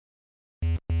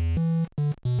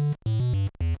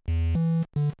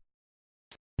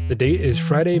The date is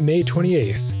Friday, May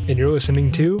 28th, and you're listening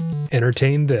to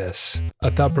Entertain This, a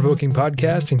thought-provoking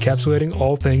podcast encapsulating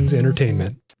all things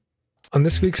entertainment. On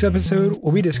this week's episode,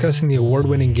 we'll be discussing the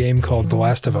award-winning game called The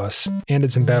Last of Us and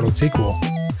its embattled sequel.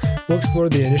 We'll explore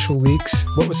the initial leaks,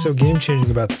 what was so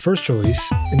game-changing about the first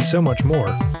release, and so much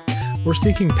more. We're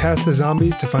sneaking past the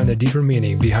zombies to find the deeper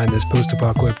meaning behind this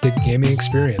post-apocalyptic gaming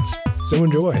experience. So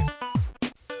enjoy.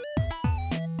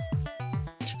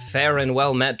 Fair and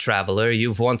well met, traveler.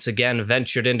 You've once again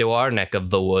ventured into our neck of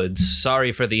the woods.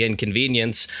 Sorry for the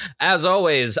inconvenience. As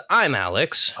always, I'm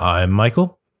Alex. I'm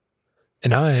Michael.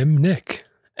 And I'm Nick.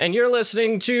 And you're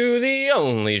listening to the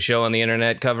only show on the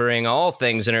internet covering all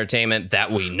things entertainment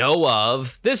that we know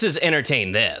of. This is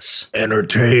Entertain This.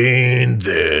 Entertain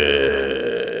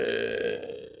This.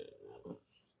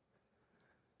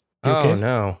 Oh,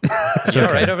 no. You all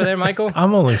right over there, Michael?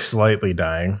 I'm only slightly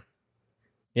dying.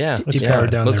 Yeah. It's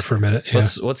powered down there for a minute. Yeah.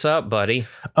 What's up, buddy?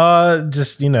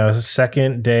 Just,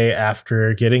 second day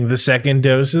after getting the second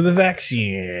dose of the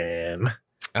vaccine.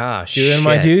 Doing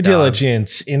my due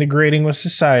diligence, integrating with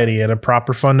society at a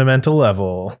proper fundamental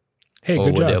level. Hey,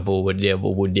 good job.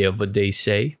 Whatever they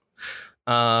say.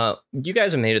 You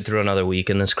guys have made it through another week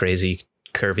in this crazy,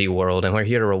 curvy world, and we're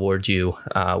here to reward you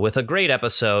with a great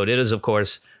episode. It is, of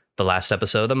course, the last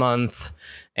episode of the month.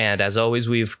 And as always,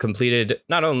 we've completed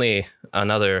not only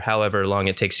another however long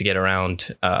it takes to get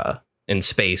around in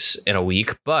space in a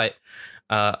week, but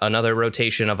another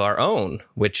rotation of our own,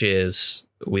 which is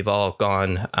we've all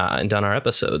gone and done our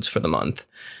episodes for the month.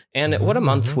 And what a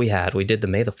month we had. We did the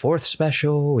May the 4th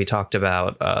special. We talked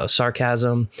about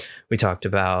sarcasm. We talked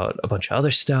about a bunch of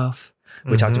other stuff.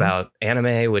 We talked about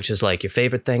anime, which is like your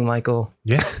favorite thing, Michael.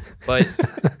 Yeah. But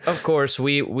of course,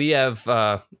 we have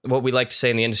what we like to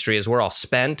say in the industry is we're all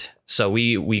spent. So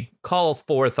we call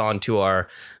forth onto our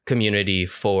community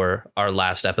for our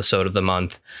last episode of the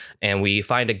month. And we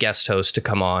find a guest host to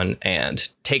come on and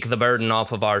take the burden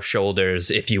off of our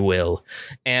shoulders, if you will.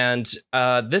 And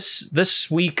this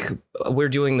week, we're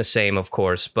doing the same, of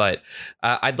course. But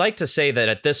I'd like to say that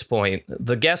at this point,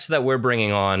 the guest that we're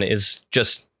bringing on is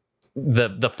just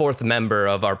the fourth member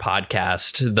of our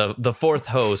podcast, the fourth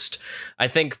host. I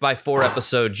think by 4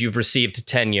 episodes you've received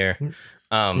tenure.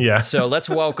 So let's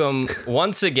welcome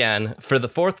once again for the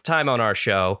 4th time on our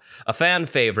show, a fan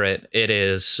favorite. It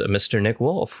is Mr. Nick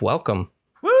Wolf. Welcome.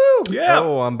 Woo! Yeah.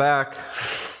 Oh, I'm back.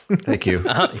 Thank you.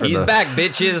 He's back,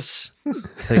 bitches.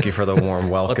 Thank you for the warm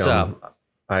welcome. What's up?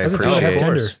 I How's appreciate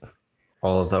it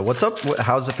all of the. What's up?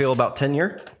 How does it feel about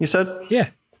tenure? You said? Yeah.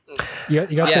 You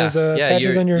got those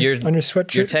patches on your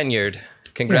sweatshirt? You're tenured.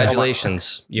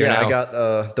 Congratulations. I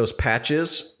got those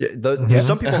patches.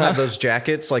 Some people have those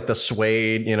jackets, like the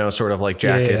suede, sort of like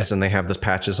jackets, and they have those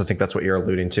patches. I think that's what you're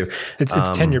alluding to. It's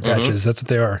tenure patches. That's what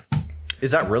they are.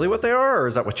 Is that really what they are, or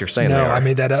is that what you're saying they No, are? I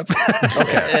made that up.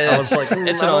 Okay. I was like,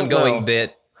 it's an ongoing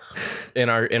bit in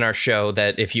our show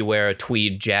that if you wear a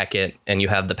tweed jacket and you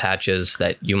have the patches,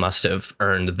 that you must have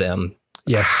earned them.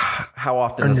 Yes. How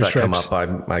often does that come up?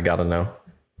 I gotta know.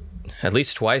 At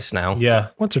least twice now. Yeah.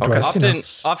 Once or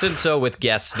twice. Often so with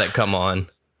guests that come on.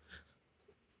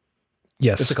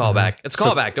 Yes. It's a callback. It's a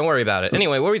callback. Don't worry about it.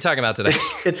 Anyway, what are we talking about today?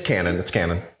 It's canon. It's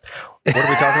canon. What are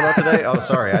we talking about today? Oh,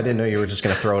 sorry. I didn't know you were just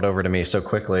going to throw it over to me so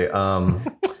quickly.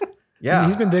 Yeah.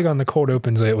 He's been big on the cold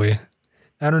opens lately.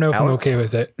 I don't know if I'm okay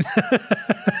with it.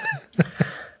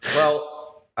 Well,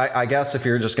 I guess if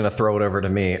you're just going to throw it over to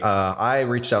me, I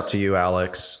reached out to you,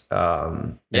 Alex,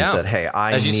 and said, hey,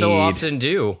 as you so often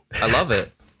do. I love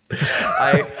it.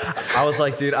 I was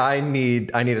like, dude, I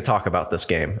need to talk about this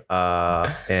game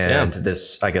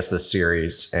this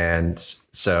series. And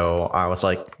so I was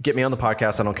like, get me on the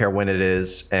podcast. I don't care when it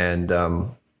is. And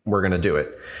we're going to do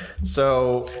it.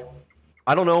 So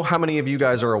I don't know how many of you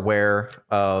guys are aware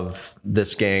of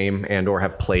this game and or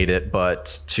have played it,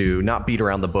 but to not beat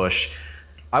around the bush,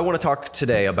 I want to talk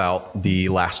today about The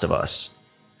Last of Us.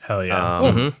 Hell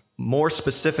yeah. More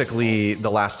specifically, The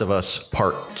Last of Us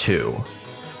Part 2.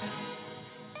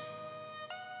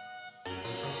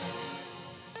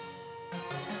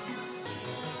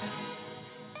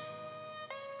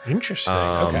 Interesting.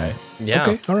 Okay. Yeah.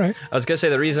 Okay. All right. I was going to say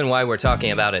the reason why we're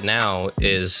talking about it now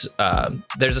is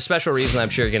there's a special reason I'm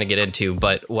sure you're going to get into.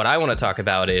 But what I want to talk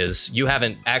about is you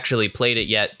haven't actually played it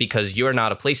yet because you're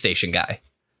not a PlayStation guy.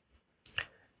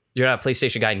 You're not a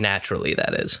PlayStation guy naturally,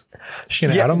 that is.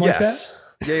 Yes.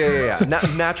 Yeah.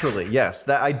 Naturally, yes.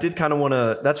 That I did kind of want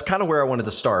to. That's kind of where I wanted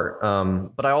to start.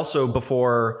 But I also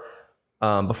before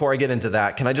I get into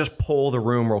that, can I just poll the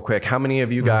room real quick? How many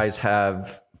of you guys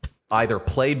have either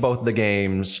played both the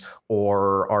games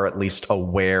or are at least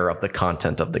aware of the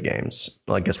content of the games?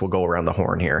 I guess we'll go around the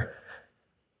horn here.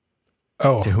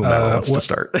 Oh, to whomever wants to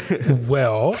start.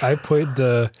 Well, I played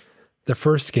the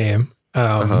first game,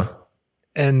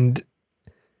 and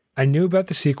I knew about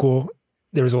the sequel.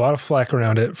 There was a lot of flack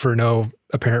around it for no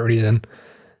apparent reason.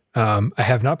 I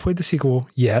have not played the sequel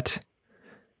yet,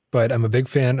 but I'm a big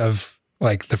fan of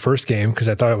like the first game because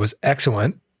I thought it was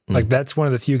excellent. Like that's one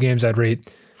of the few games I'd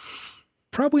rate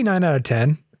probably 9 out of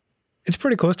 10. It's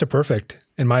pretty close to perfect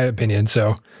in my opinion.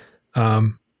 So,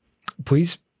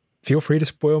 please feel free to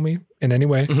spoil me in any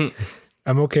way.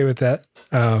 I'm okay with that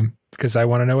because I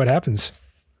want to know what happens.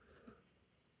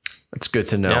 That's good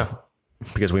to know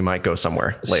because we might go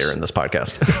somewhere later in this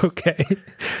podcast. Okay. It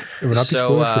will not be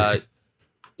spoiler-free.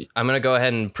 I'm going to go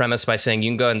ahead and premise by saying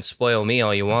you can go ahead and spoil me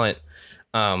all you want.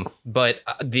 But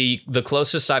the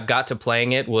closest I've got to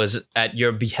playing it was at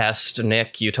your behest,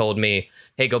 Nick. You told me,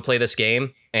 hey, go play this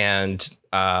game. And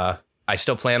I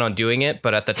still plan on doing it.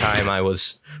 But at the time I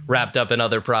was wrapped up in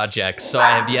other projects. So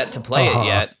I have yet to play it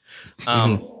yet.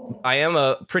 I am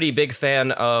a pretty big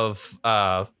fan of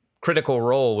Critical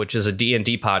Role, which is a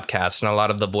D&D podcast. And a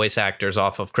lot of the voice actors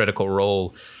off of Critical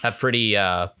Role have pretty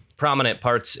prominent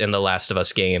parts in the Last of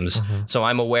Us games. So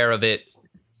I'm aware of it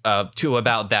to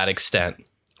about that extent.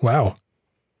 Wow.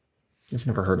 I've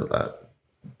never heard of that.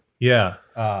 Yeah.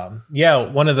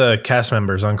 One of the cast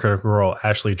members on Critical Role,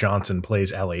 Ashley Johnson,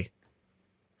 plays Ellie.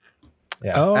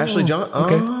 Yeah. Oh, Ashley Johnson.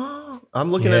 Okay.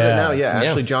 I'm looking at it now. Yeah.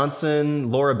 Ashley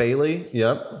Johnson, Laura Bailey.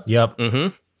 Yep.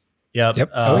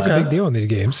 Always a big deal in these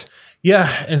games.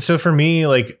 Yeah. And so for me,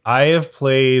 like I have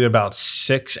played about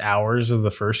 6 hours of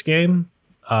the first game.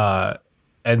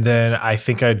 And then I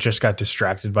think I just got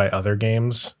distracted by other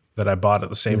games that I bought at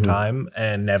the same time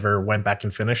and never went back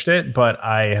and finished it. But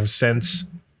I have since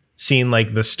seen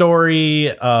like the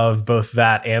story of both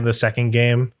that and the second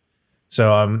game.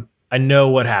 So I know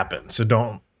what happened. So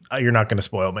you're not going to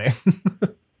spoil me.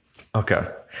 Okay.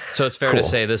 So it's fair to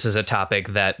say this is a topic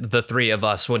that the three of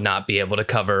us would not be able to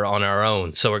cover on our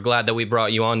own. So we're glad that we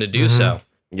brought you on to do so.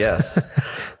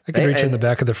 Yes. I can reach in the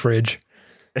back of the fridge.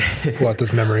 Pull out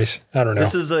those memories. I don't know.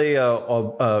 This is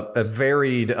a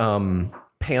varied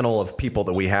panel of people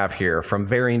that we have here, from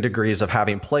varying degrees of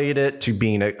having played it to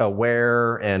being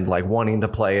aware and like wanting to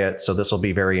play it. So this will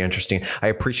be very interesting. I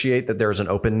appreciate that there's an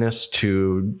openness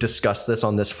to discuss this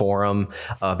on this forum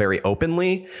very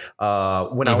openly.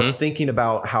 When I was thinking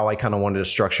about how I kind of wanted to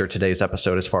structure today's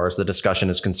episode as far as the discussion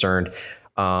is concerned,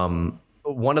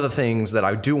 one of the things that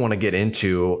I do want to get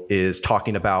into is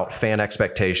talking about fan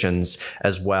expectations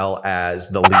as well as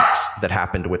the leaks that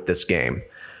happened with this game.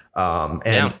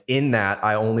 In that,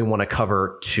 I only want to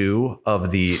cover 2 of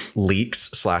the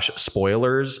leaks /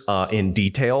 spoilers in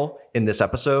detail in this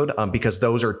episode, because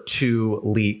those are 2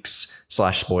 leaks /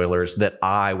 spoilers that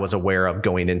I was aware of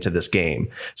going into this game.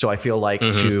 So I feel like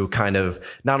to kind of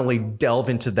not only delve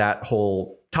into that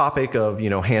whole topic of,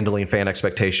 handling fan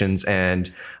expectations and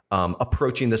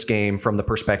approaching this game from the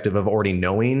perspective of already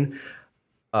knowing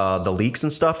the leaks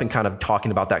and stuff and kind of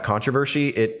talking about that controversy,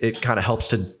 it kind of helps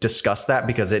to discuss that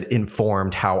because it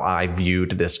informed how I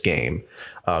viewed this game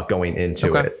going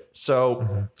into it.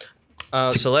 So,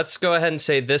 so let's go ahead and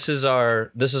say this is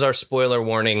our spoiler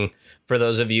warning for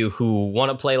those of you who want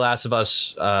to play Last of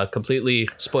Us completely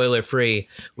spoiler free.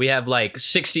 We have like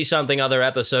 60 something other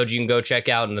episodes you can go check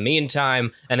out in the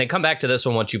meantime, and then come back to this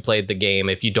one once you played the game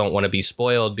if you don't want to be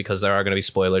spoiled, because there are going to be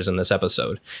spoilers in this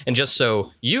episode. And just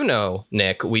so you know,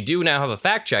 Nick, we do now have a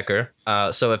fact checker.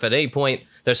 So if at any point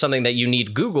there's something that you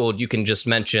need Googled, you can just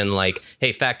mention like,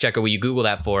 hey, fact checker, will you Google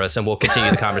that for us? And we'll continue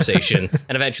the conversation.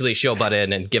 And eventually she'll butt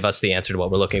in and give us the answer to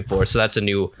what we're looking for. So that's a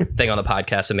new thing on the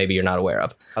podcast that maybe you're not aware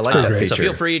of. I like that feature. So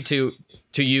feel free to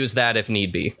use that if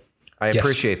need be. I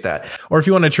appreciate that. Or if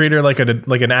you want to treat her like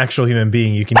an actual human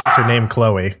being, you can use her name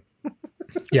Chloe.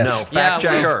 Yes. No, fact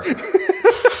checker.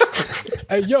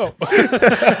 Hey, yo.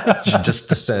 She just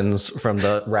descends from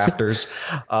the rafters.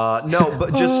 No,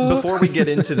 but just before we get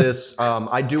into this,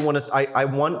 I do want to, I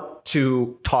want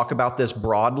to talk about this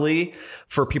broadly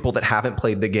for people that haven't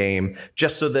played the game,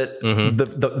 just so that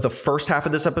the first half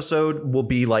of this episode will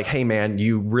be like, hey man,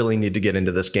 you really need to get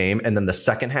into this game. And then the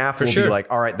second half will be like,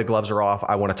 all right, the gloves are off.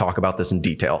 I want to talk about this in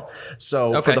detail.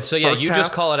 So for the first half,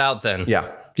 just call it out then. Yeah.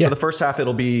 For the first half,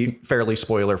 it'll be fairly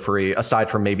spoiler free, aside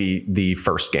from maybe the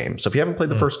first game. So if you haven't played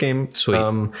the first game,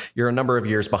 you're a number of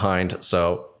years behind.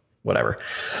 So whatever.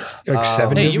 Like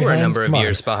 7 years you were a number of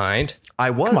years behind.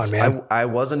 I was. Come on, man. I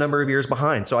was a number of years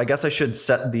behind. So I guess I should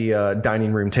set the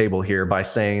dining room table here by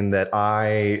saying that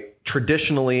I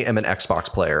traditionally am an Xbox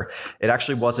player. It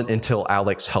actually wasn't until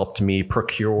Alex helped me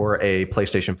procure a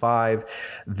PlayStation 5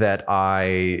 that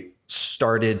I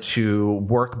started to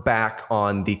work back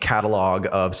on the catalog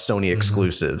of Sony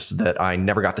exclusives that I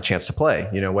never got the chance to play,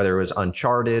 whether it was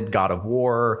Uncharted, God of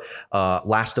War,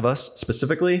 Last of Us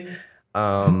specifically.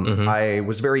 I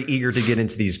was very eager to get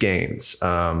into these games.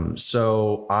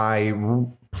 So I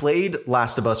played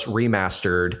Last of Us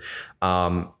Remastered,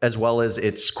 as well as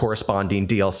its corresponding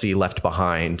DLC Left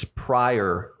Behind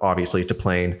prior, obviously, to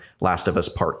playing Last of Us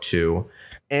Part 2.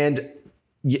 And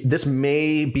this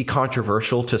may be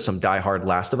controversial to some diehard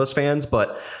Last of Us fans,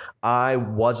 but I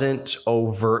wasn't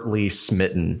overtly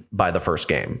smitten by the first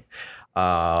game.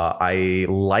 I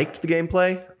liked the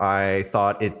gameplay. I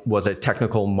thought it was a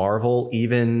technical marvel.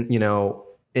 Even,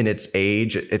 in its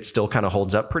age, it still kind of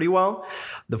holds up pretty well.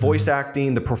 The voice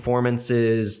acting, the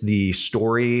performances, the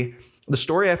story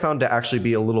I found to actually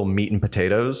be a little meat and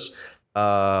potatoes.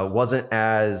 Wasn't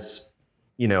as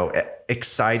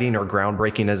exciting or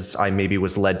groundbreaking as I maybe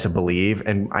was led to believe.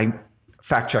 And I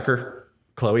fact checker,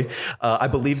 Chloe, I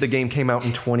believe the game came out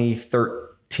in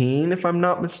 2013, if I'm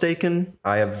not mistaken.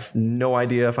 I have no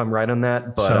idea if I'm right on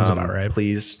that, but sounds about right.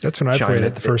 Please. That's when I played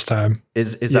it the first time.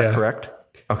 Is that correct?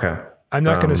 Okay. I'm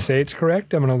not going to say it's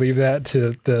correct. I'm going to leave that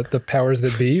to the powers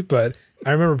that be, but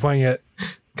I remember playing it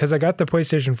because I got the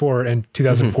PlayStation 4 in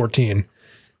 2014.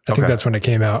 I think that's when it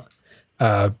came out.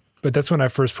 But that's when I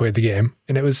first played the game,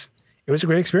 and it was a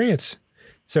great experience.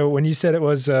 So when you said it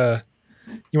was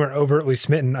you weren't overtly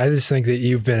smitten, I just think that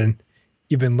you've been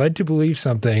led to believe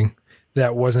something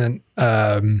that wasn't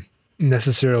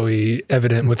necessarily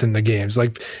evident within the games.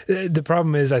 Like the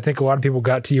problem is, I think a lot of people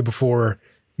got to you before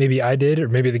maybe I did, or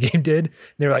maybe the game did. And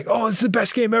they were like, "Oh, it's the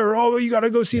best game ever! Oh, you got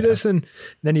to go see this!" And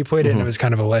then you played it, and it was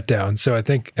kind of a letdown. So I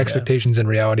think expectations and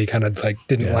reality kind of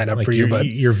didn't line up for you. But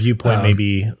your viewpoint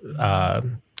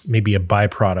maybe a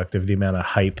byproduct of the amount of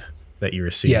hype that you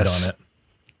received on it.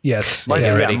 Yes. Might be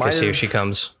ready because here she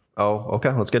comes. Oh,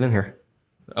 okay. Let's get in here.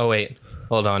 Oh, wait.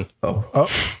 Hold on. Oh.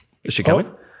 Is she coming?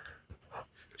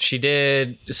 She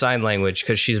did sign language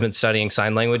because she's been studying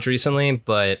sign language recently,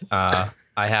 but I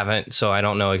haven't, so I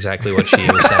don't know exactly what she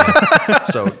was saying.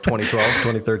 So 2012,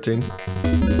 2013.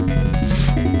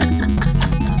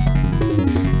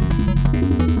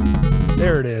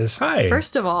 There it is. Hi.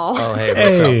 First of all. Oh, hey.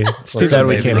 It's too bad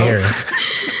we can't hear it.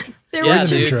 Yeah,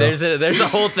 dude. There's a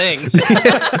whole thing.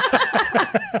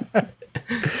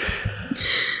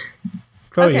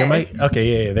 Chloe, you might.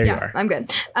 Okay, yeah, there you are. I'm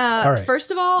good. All right. First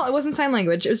of all, it wasn't sign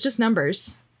language. It was just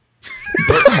numbers.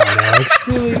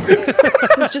 Really?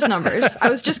 It was just numbers. I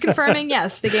was just confirming,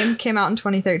 yes, the game came out in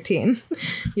 2013.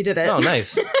 You did it. Oh,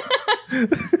 nice.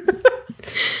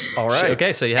 All right.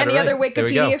 Okay, so you had Any it right. other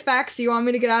Wikipedia facts you want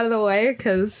me to get out of the way?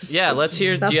 Because let's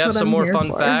hear. Do you have some more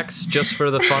fun facts just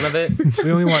for the fun of it?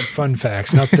 We only want fun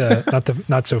facts, not the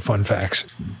not so fun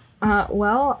facts.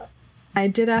 Well, I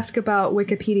did ask about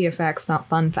Wikipedia facts, not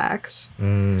fun facts.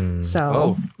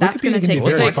 So that's going to take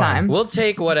more time. We'll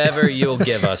take whatever you'll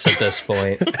give us at this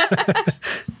point.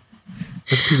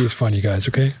 Wikipedia is fun, you guys.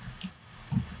 Okay.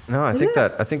 No, I think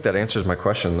that answers my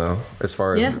question though, as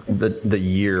far as the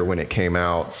year when it came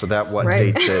out. So that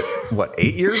dates it?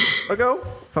 8 years ago,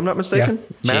 if I'm not mistaken.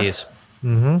 Yeah. Jeez.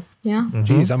 Mm-hmm. Yeah.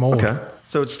 Jeez, I'm old. Okay.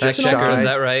 So it's just shy. Is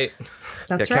that right?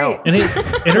 That's right. And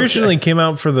it originally came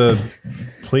out for the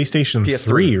PlayStation PS3,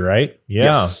 3, right? Yeah.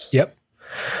 Yes. Yep.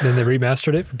 Then they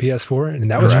remastered it for PS4,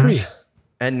 and that was free.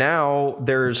 And now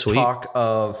there's talk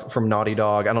from Naughty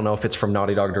Dog. I don't know if it's from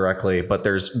Naughty Dog directly, but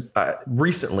there's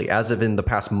recently, as of in the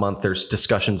past month, there's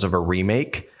discussions of a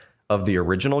remake of the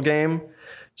original game.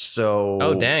 So,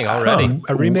 oh dang, already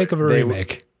a remake of a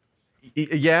remake.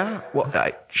 Yeah, well,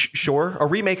 sure, a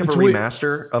remake of a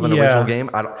remaster of an original game.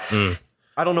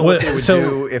 I don't know what they would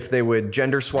do, if they would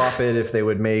gender swap it, if they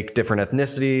would make different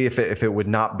ethnicity, if it would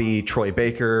not be Troy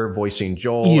Baker voicing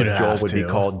Joel, and Joel would be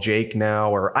called Jake now,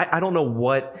 or I don't know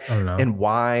what and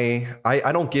why.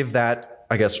 I don't give that,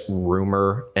 I guess,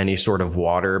 rumor any sort of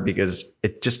water because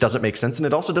it just doesn't make sense. And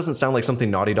it also doesn't sound like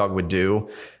something Naughty Dog would do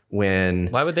when...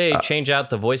 Why would they change out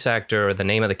the voice actor or the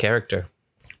name of the character?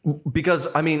 Because,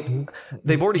 I mean,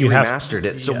 they've already remastered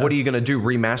it. So what are you going to do?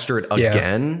 Remaster it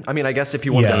again? I mean, I guess if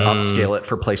you wanted to upscale it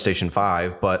for PlayStation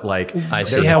 5, but like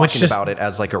they're talking about it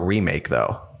as like a remake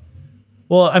though.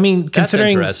 Well, I mean,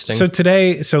 considering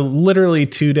literally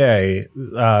today,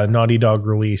 Naughty Dog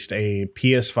released a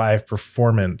PS5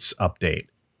 performance update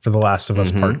for The Last of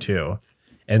Us Part 2.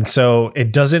 And so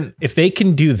it doesn't, if they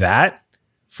can do that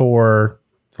for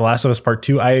The Last of Us Part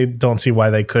 2, I don't see why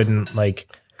they couldn't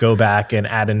go back and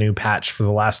add a new patch for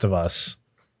The Last of Us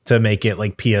to make it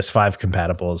PS5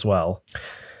 compatible as well.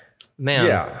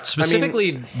 Man,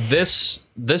 specifically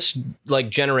this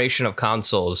generation of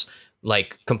consoles,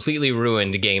 like completely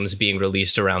ruined games being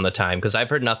released around the time, because I've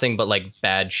heard nothing but like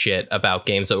bad shit about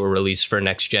games that were released for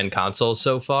next gen consoles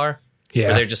so far. Yeah,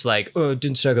 where they're just like, oh, it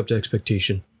didn't stack up to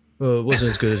expectation. It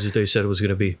wasn't as good as they said it was going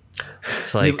to be.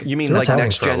 It's like, you mean like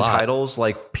next gen titles,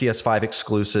 like PS5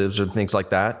 exclusives or things like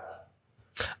that,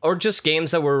 or just games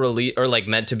that were released or like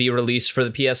meant to be released for the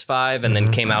PS5 and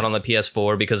then came out on the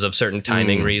PS4 because of certain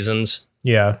timing reasons.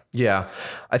 Yeah.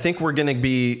 I think we're going to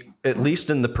be, at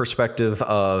least in the perspective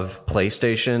of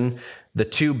PlayStation, the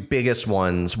two biggest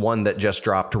ones, one that just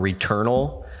dropped,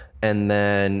 Returnal, and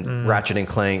then Ratchet and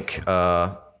Clank,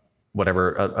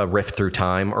 whatever, a Rift Through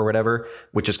Time or whatever,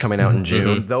 which is coming out in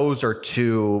June. Those are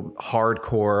two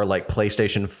hardcore, like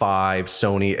PlayStation 5,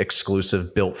 Sony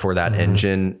exclusive, built for that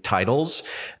engine titles.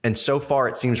 And so far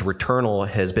it seems Returnal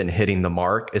has been hitting the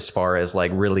mark as far as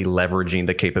like really leveraging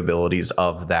the capabilities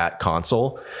of that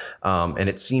console. And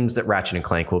it seems that Ratchet and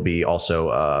Clank will be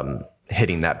also,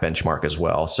 hitting that benchmark as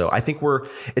well. So I think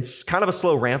it's kind of a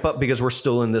slow ramp up because we're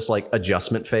still in this like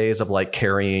adjustment phase of like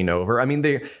carrying over. I mean,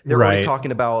 they're already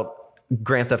talking about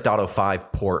Grand Theft Auto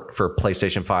 5 port for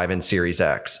PlayStation 5 and Series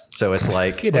X. So it's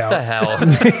like, what the hell?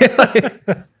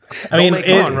 I mean,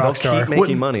 they'll keep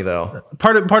making money though.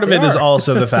 Part of it is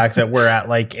also the fact that we're at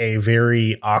like a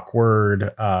very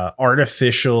awkward,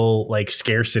 artificial like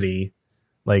scarcity,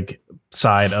 like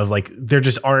side of like, there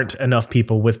just aren't enough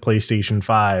people with PlayStation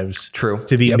 5s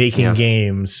to be making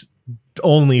games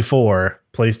only for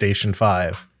PlayStation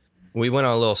 5. We went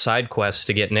on a little side quest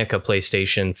to get Nick a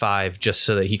PlayStation 5 just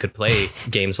so that he could play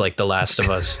games like The Last of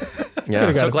Us.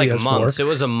 It took like months. It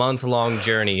was a month-long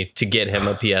journey to get him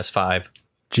a PS5.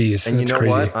 Jeez, and you know crazy.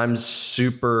 what? I'm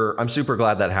super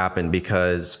glad that happened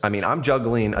because I mean I'm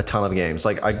juggling a ton of games.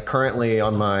 Like I currently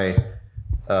on my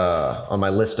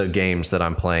list of games that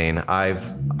I'm playing, I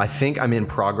think I'm in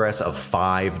progress of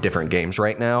 5 different games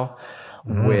right now,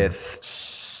 with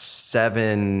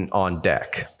 7 on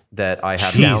deck that I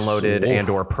have downloaded and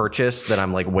or purchased that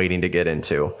I'm like waiting to get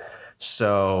into.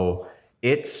 So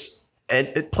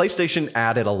PlayStation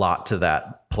added a lot to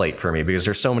that plate for me because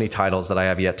there's so many titles that I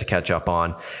have yet to catch up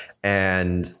on.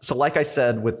 And so like I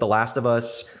said, with The Last of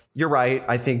Us, you're right.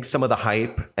 I think some of the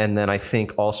hype, and then I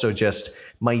think also just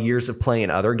my years of playing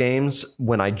other games,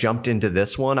 when I jumped into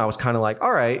this one, I was kind of like,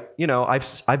 all right, you know,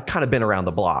 I've kind of been around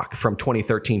the block from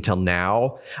 2013 till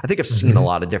now. I think I've seen a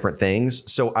lot of different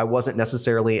things. So I wasn't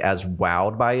necessarily as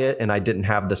wowed by it, and I didn't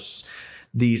have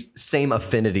the same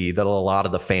affinity that a lot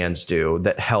of the fans do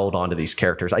that held onto these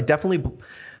characters. I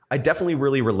definitely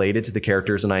really related to the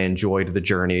characters, and I enjoyed the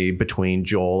journey between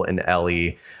Joel and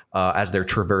Ellie as they're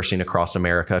traversing across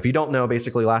America. If you don't know,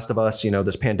 basically Last of Us, you know,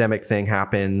 this pandemic thing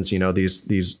happens, you know, this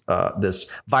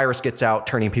virus gets out,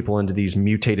 turning people into these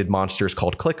mutated monsters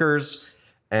called clickers.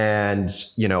 And,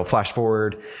 you know, flash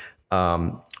forward,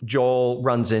 Joel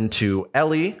runs into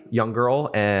Ellie, young girl,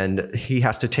 and he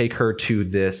has to take her to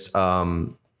this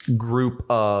group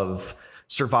of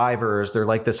survivors. They're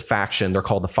like this faction. They're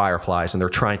called the Fireflies, and they're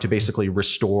trying to basically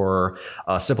restore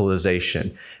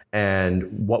civilization. And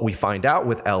what we find out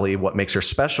with Ellie, what makes her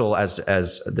special as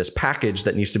this package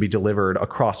that needs to be delivered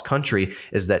across country,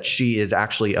 is that she is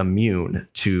actually immune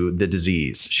to the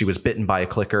disease. She was bitten by a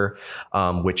clicker,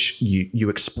 which you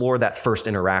explore that first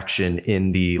interaction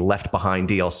in the Left Behind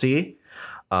DLC.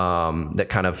 That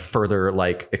kind of further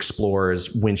like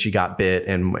explores when she got bit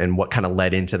and what kind of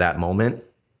led into that moment.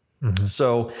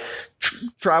 So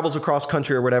travels across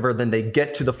country or whatever, then they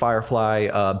get to the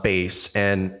Firefly base.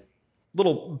 And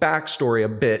little backstory a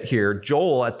bit here.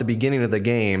 Joel, at the beginning of the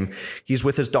game, he's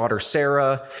with his daughter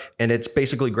Sarah, and it's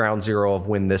basically ground zero of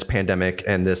when this pandemic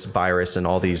and this virus and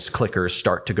all these clickers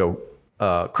start to go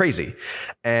crazy.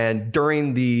 And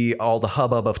during all the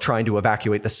hubbub of trying to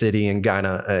evacuate the city and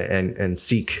and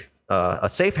seek a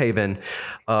safe haven,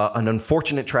 an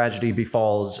unfortunate tragedy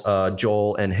befalls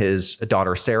Joel and his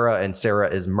daughter Sarah, and Sarah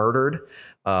is murdered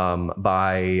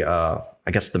by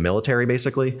I guess the military,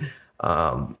 basically.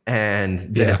 And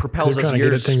then it propels us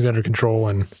years. Get things under control,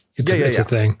 and it's a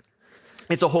thing.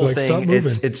 It's a whole thing.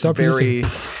 It's very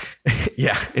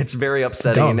it's very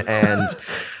upsetting. And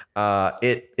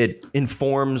it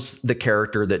informs the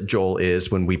character that Joel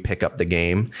is when we pick up the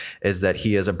game, is that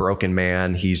he is a broken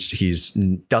man. He's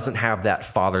doesn't have that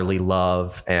fatherly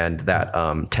love and that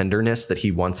tenderness that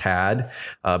he once had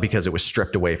because it was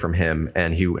stripped away from him,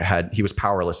 and he was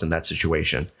powerless in that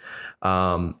situation.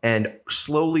 And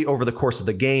slowly over the course of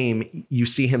the game, you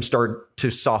see him start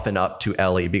to soften up to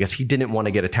Ellie, because he didn't want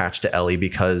to get attached to Ellie,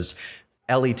 because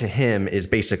Ellie to him is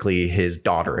basically his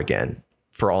daughter again,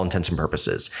 for all intents and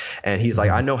purposes. And he's like,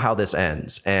 I know how this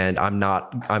ends, and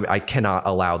I cannot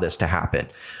allow this to happen.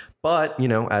 But,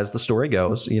 as the story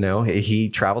goes, he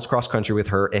travels cross country with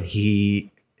her, and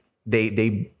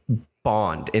they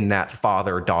bond in that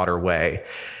father-daughter way.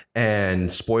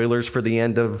 And spoilers for the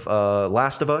end of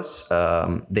Last of Us,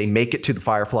 they make it to the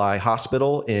Firefly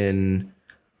Hospital in...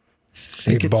 I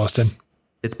think it's Boston.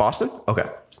 It's Boston? Okay.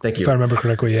 Thank you. If I remember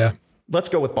correctly, yeah. Let's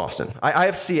go with Boston. I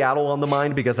have Seattle on the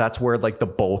mind because that's where like the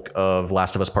bulk of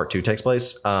Last of Us Part 2 takes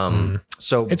place.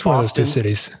 So it's Boston, one of those two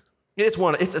cities.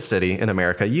 It's a city in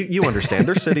America. You understand.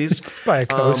 They're cities. It's by a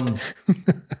coast.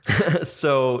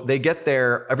 So they get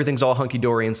there, everything's all hunky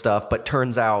dory and stuff, but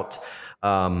turns out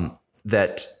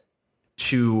that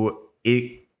to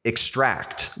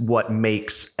extract what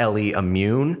makes Ellie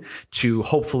immune, to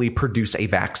hopefully produce a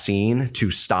vaccine to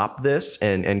stop this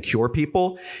and cure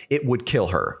people, it would kill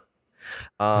her.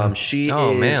 She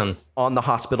is on the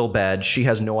hospital bed. She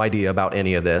has no idea about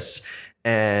any of this.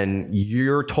 And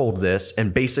you're told this,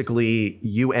 and basically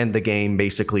you end the game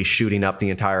basically shooting up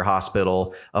the entire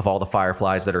hospital of all the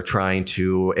Fireflies that are trying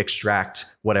to extract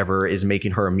whatever is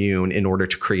making her immune in order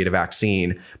to create a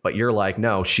vaccine. But you're like,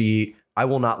 no, I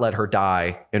will not let her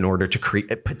die in order to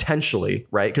create potentially,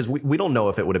 right? Because we don't know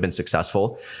if it would have been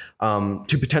successful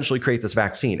to potentially create this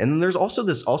vaccine. And then there's also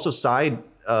this side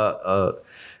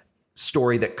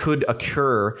story that could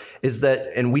occur is that,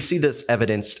 and we see this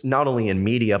evidenced not only in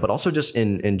media, but also just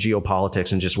in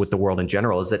geopolitics and just with the world in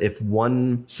general, is that if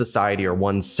one society or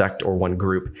one sect or one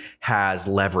group has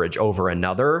leverage over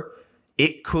another,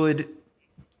 it could,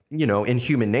 in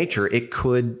human nature, it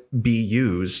could be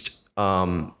used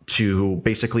to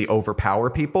basically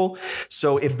overpower people.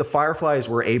 So if the Fireflies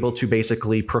were able to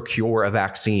basically procure a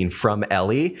vaccine from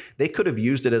Ellie, they could have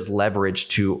used it as leverage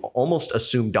to almost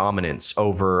assume dominance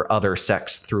over other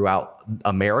sects throughout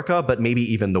America, but maybe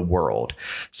even the world.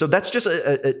 So that's just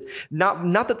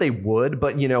not that they would,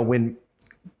 but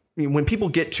when people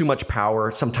get too much power,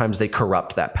 sometimes they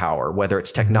corrupt that power, whether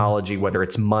it's technology, whether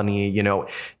it's money,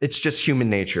 it's just human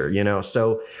nature,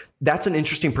 so that's an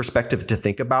interesting perspective to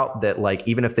think about, that like,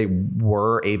 even if they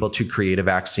were able to create a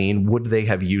vaccine, would they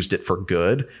have used it for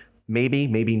good? Maybe,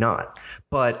 maybe not.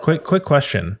 But quick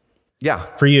question. Yeah.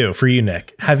 For you,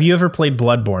 Nick, have you ever played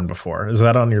Bloodborne before? Is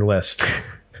that on your list?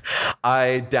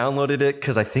 I downloaded it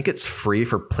because I think it's free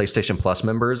for PlayStation Plus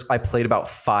members. I played about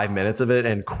 5 minutes of it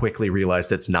and quickly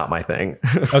realized it's not my thing.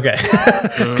 Okay.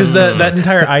 Because that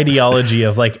entire ideology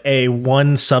of like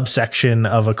one subsection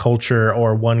of a culture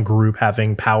or one group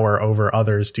having power over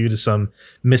others due to some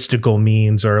mystical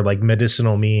means or like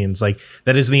medicinal means, like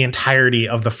that is the entirety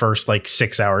of the first like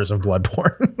 6 hours of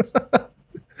Bloodborne.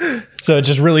 So it's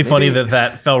just really funny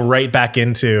that fell right back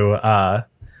into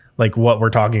like what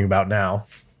we're talking about now.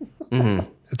 Mm-hmm.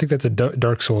 I think that's a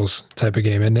Dark Souls type of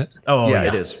game, isn't it? Oh, yeah,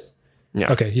 it is.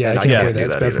 Yeah. Okay, yeah, I can't play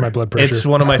that. It's bad for my blood pressure. It's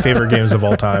one of my favorite games of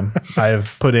all time.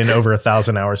 I've put in over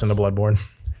 1,000 hours into Bloodborne.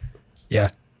 Yeah.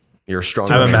 You're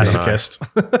strong. I'm a masochist.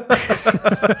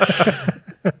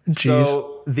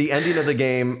 So the ending of the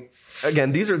game,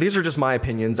 again, these are just my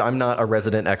opinions. I'm not a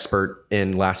resident expert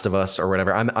in Last of Us or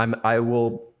whatever.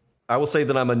 I will say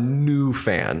that I'm a new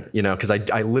fan, because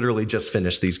I literally just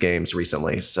finished these games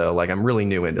recently. So like, I'm really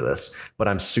new into this, but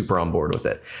I'm super on board with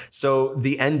it. So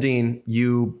the ending,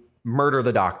 you murder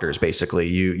the doctors, basically,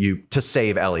 you to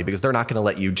save Ellie, because they're not going to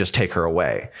let you just take her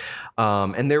away.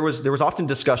 And there was often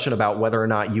discussion about whether or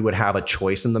not you would have a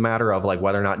choice in the matter of like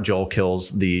whether or not Joel kills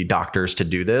the doctors to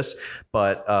do this.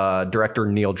 But director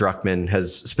Neil Druckmann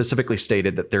has specifically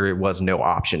stated that there was no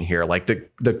option here. Like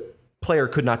the player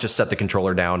could not just set the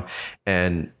controller down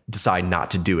and decide not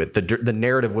to do it. The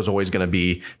narrative was always going to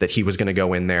be that he was going to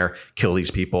go in there, kill these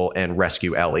people, and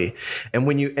rescue Ellie. And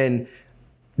when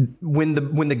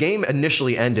the game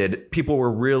initially ended, people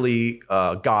were really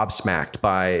gobsmacked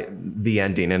by the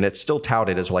ending, and it's still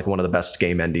touted as like one of the best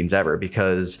game endings ever,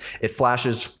 because it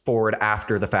flashes forward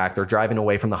after the fact. They're driving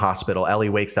away from the hospital. Ellie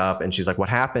wakes up and she's like, "What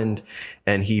happened?"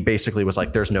 And he basically was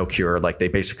like, "There's no cure. Like, they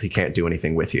basically can't do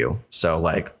anything with you. So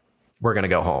like, we're going to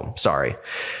go home. Sorry."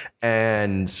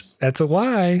 And that's a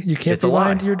lie. You can't be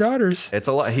lying to your daughters. It's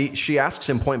a lie. She asks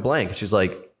him point blank. She's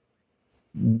like,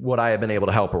 "Would I have been able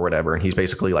to help or whatever?" And he's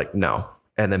basically like, "No."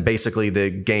 And then basically the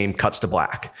game cuts to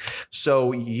black.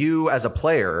 So you as a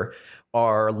player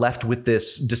are left with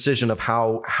this decision of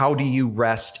how do you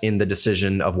rest in the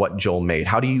decision of what Joel made?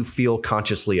 How do you feel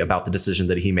consciously about the decision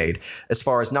that he made, as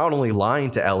far as not only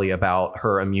lying to Ellie about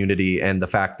her immunity and the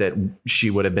fact that she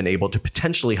would have been able to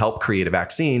potentially help create a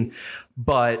vaccine,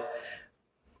 but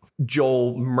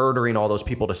Joel murdering all those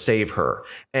people to save her?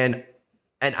 And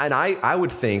And I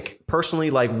would think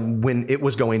personally, like when it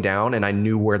was going down and I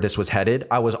knew where this was headed,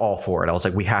 I was all for it. I was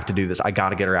like, we have to do this. I got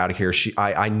to get her out of here.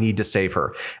 I need to save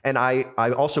her. And I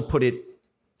also put it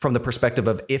from the perspective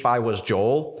of if I was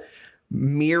Joel,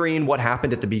 mirroring what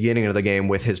happened at the beginning of the game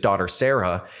with his daughter,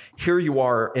 Sarah. Here you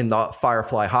are in the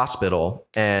Firefly Hospital,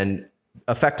 and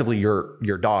effectively your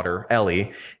daughter,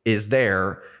 Ellie, is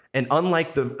there. And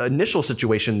unlike the initial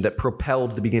situation that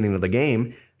propelled the beginning of the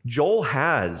game, Joel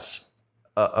has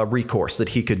a recourse that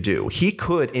he could do. He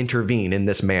could intervene in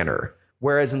this manner.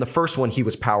 Whereas in the first one, he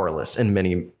was powerless in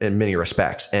many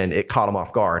respects, and it caught him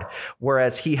off guard.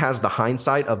 Whereas he has the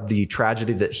hindsight of the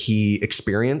tragedy that he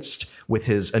experienced with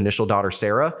his initial daughter,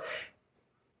 Sarah.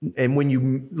 And when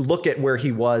you look at where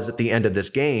he was at the end of this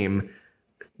game,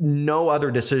 no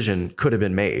other decision could have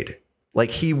been made.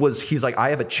 Like he's like, I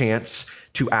have a chance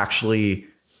to actually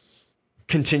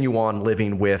continue on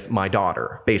living with my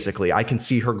daughter. Basically, I can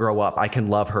see her grow up. I can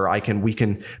love her. We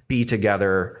can be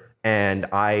together, and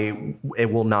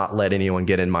it will not let anyone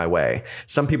get in my way.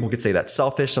 Some people could say that's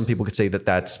selfish. Some people could say that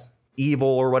that's evil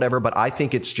or whatever, but I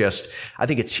think it's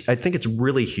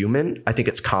really human. I think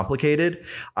it's complicated.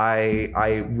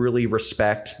 I really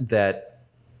respect that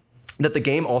the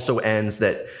game also ends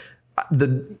that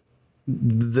the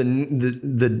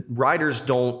writers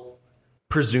don't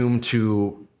presume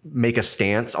to make a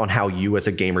stance on how you as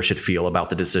a gamer should feel about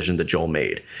the decision that Joel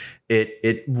made.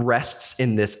 It rests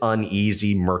in this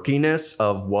uneasy murkiness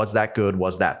of, was that good?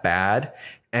 Was that bad?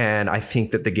 And I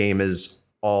think that the game is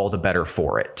all the better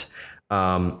for it.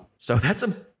 So that's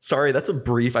a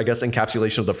brief, I guess,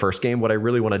 encapsulation of the first game. What I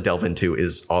really want to delve into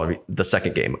is the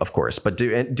second game, of course. But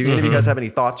do any of you guys have any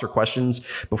thoughts or questions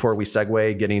before we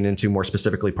segue getting into more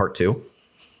specifically part 2?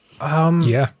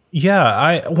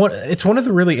 It's one of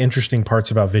the really interesting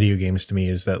parts about video games to me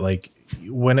is that, like,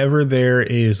 whenever there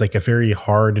is like a very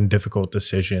hard and difficult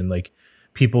decision, like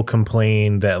people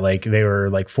complain that like they were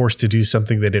like forced to do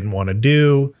something they didn't want to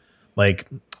do. Like,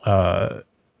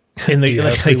 in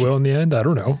the free will in the end, I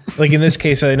don't know. Like in this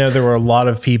case, I know there were a lot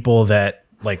of people that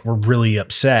like were really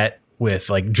upset with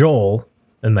like Joel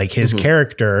and like his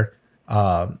character,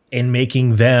 and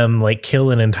making them like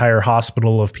kill an entire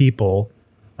hospital of people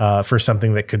for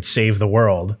something that could save the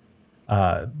world.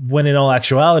 When in all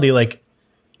actuality, like,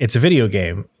 it's a video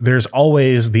game. There's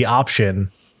always the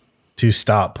option to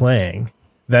stop playing.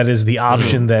 That is the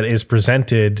option that is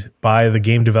presented by the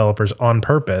game developers on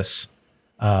purpose.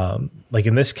 Like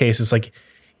in this case, it's like,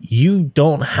 you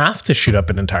don't have to shoot up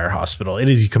an entire hospital. It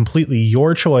is completely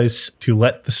your choice to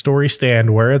let the story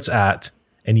stand where it's at,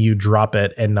 and you drop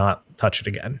it and not touch it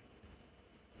again.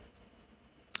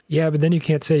 Yeah, but then you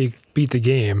can't say you beat the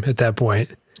game at that point.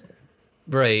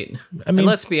 Right. I mean, and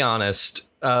let's be honest.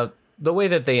 The way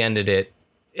that they ended it,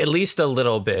 at least a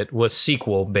little bit, was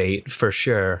sequel bait for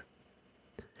sure.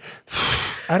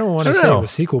 I don't want to say it was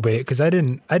sequel bait because I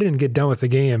didn't get done with the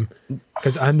game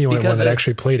because I'm the only one that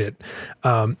actually played it.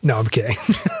 No, I'm kidding.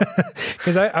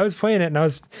 Because I was playing it and I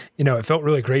was, it felt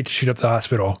really great to shoot up the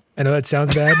hospital. I know that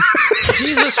sounds bad.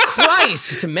 Jesus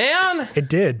Christ, man! It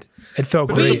did. It felt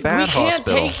great. We can't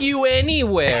take you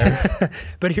anywhere.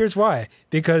 But here's why.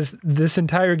 Because this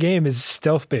entire game is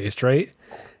stealth-based, right?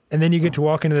 And then you get to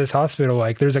walk into this hospital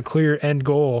like there's a clear end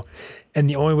goal, and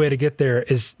the only way to get there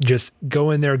is just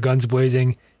go in there guns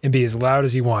blazing and be as loud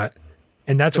as you want.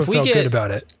 And that's what felt good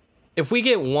about it. If we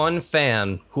get one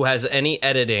fan who has any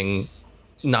editing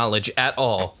knowledge at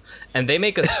all, and they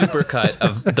make a supercut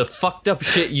of the fucked up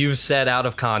shit you've said out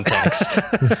of context,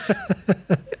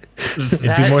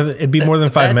 it'd be more than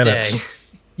 5 minutes. Day.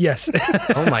 Yes.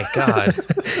 Oh my God.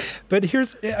 But I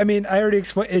already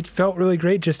explained, it felt really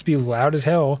great just to be loud as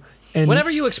hell. And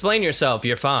whenever you explain yourself,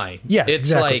 you're fine. Yes, it's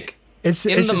exactly. Like, it's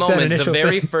in the moment,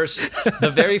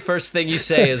 the very first thing you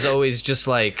say is always just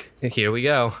like, here we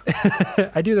go.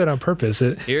 I do that on purpose.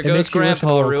 Here goes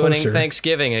Grandpa ruining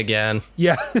Thanksgiving again.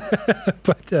 Yeah.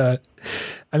 But,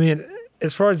 I mean,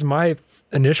 as far as my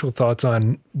initial thoughts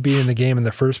on being in the game in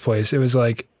the first place, it was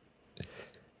like,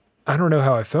 I don't know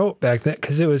how I felt back then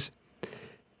because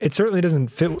it certainly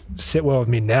doesn't sit well with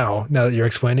me now that you're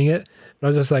explaining it. But I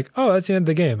was just like, oh, that's the end of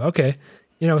the game. Okay.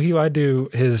 He lied to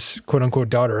his quote unquote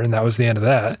daughter, and that was the end of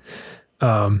that.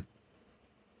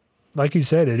 Like you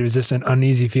said, it was just an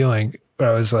uneasy feeling where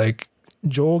I was like,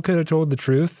 Joel could have told the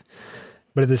truth,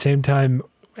 but at the same time,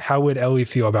 how would Ellie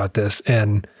feel about this?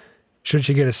 And should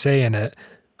she get a say in it?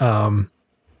 I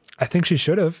think she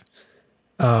should have.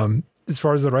 As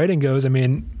far as the writing goes, I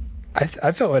mean,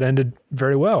 I felt it ended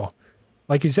very well.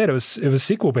 like you said, it was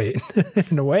sequel bait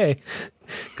in a way,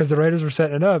 because the writers were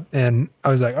setting it up, and I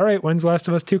was like, all right, when's Last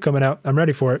of Us 2 coming out? I'm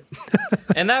ready for it.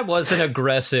 And that was an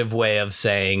aggressive way of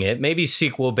saying it. Maybe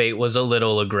sequel bait was a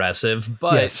little aggressive,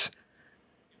 but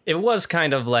it was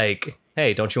kind of like,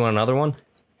 hey, don't you want another one?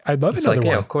 I'd love another one.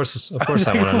 Yeah, of course I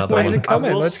want another one. I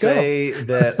will say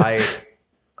that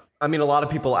I mean, a lot of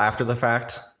people after the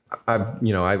fact, I've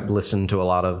listened to a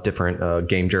lot of different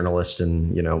game journalists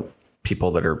and,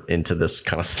 people that are into this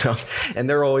kind of stuff. And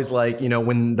they're always like,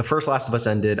 when the first Last of Us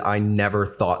ended, I never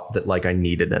thought that like I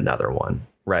needed another one.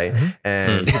 Right. Mm-hmm.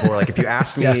 And people were like, if you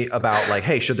asked me about like,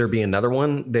 hey, should there be another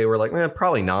one? They were like,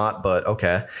 probably not, but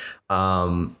okay.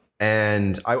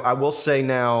 And I will say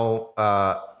now,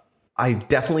 I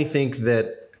definitely think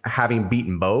that having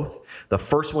beaten both, the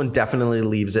first one definitely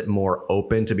leaves it more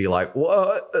open to be like,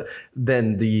 what,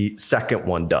 than the second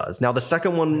one does. Now, the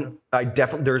second one,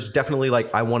 there's definitely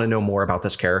like, I want to know more about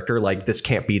this character. Like, this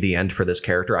can't be the end for this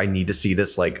character. I need to see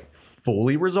this like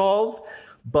fully resolve.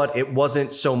 But it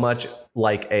wasn't so much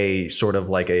like a sort of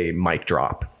like a mic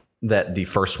drop that the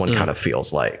first one kind of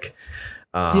feels like.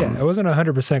 It wasn't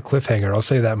 100% cliffhanger. I'll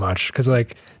say that much, because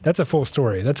like that's a full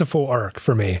story. That's a full arc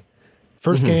for me.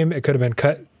 First game, it could have been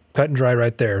cut and dry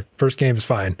right there. First game is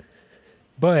fine.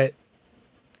 But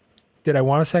did I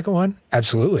want a second one?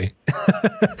 Absolutely.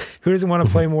 Who doesn't want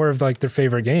to play more of like their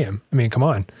favorite game? I mean, come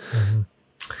on.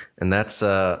 And that's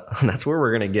where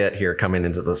we're going to get here coming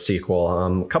into the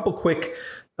sequel. A couple quick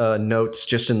notes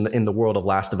just in the world of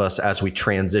Last of Us as we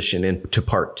transition into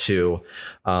part 2.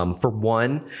 For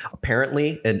one,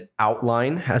 apparently an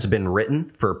outline has been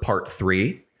written for part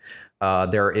 3.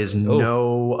 There is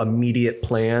no immediate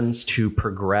plans to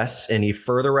progress any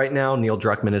further right now. Neil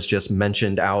Druckmann has just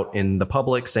mentioned out in the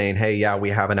public saying, hey, yeah,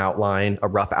 we have an outline, a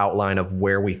rough outline of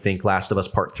where we think Last of Us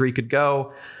Part 3 could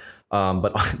go.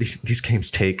 But these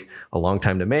games take a long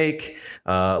time to make.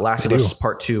 Last of Us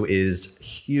Part 2 is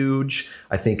huge.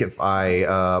 I think if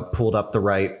I pulled up the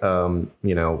right,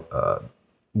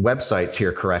 websites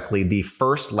here correctly, the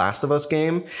first Last of Us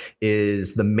game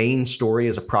the main story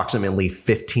is approximately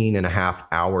 15 and a half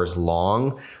hours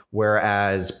long,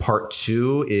 whereas part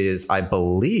 2 is, I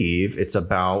believe, it's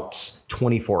about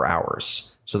 24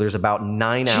 hours. So there's about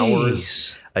 9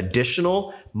 hours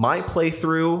additional. My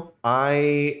playthrough,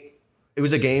 it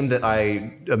was a game that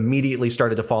I immediately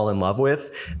started to fall in love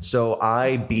with. So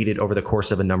I beat it over the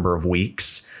course of a number of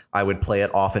weeks. I would play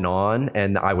it off and on,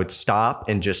 and I would stop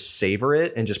and just savor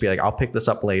it and just be like, I'll pick this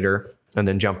up later, and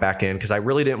then jump back in, because I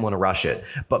really didn't want to rush it.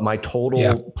 But my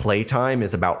total play time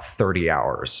is about 30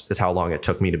 hours is how long it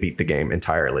took me to beat the game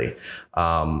entirely.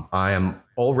 I am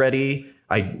already...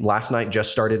 last night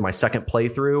just started my second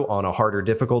playthrough on a harder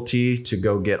difficulty to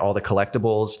go get all the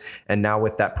collectibles. And now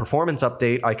with that performance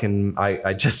update, I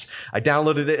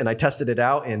downloaded it and I tested it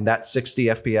out, and that 60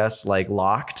 FPS like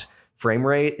locked frame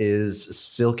rate is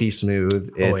silky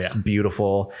smooth. It's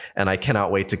beautiful. And I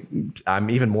cannot wait I'm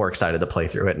even more excited to play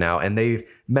through it now. And they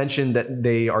mentioned that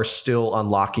they are still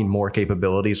unlocking more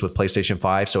capabilities with PlayStation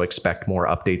 5. So expect more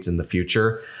updates in the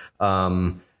future.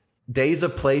 Days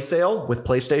of play sale with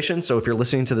PlayStation. So if you're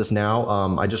listening to this now,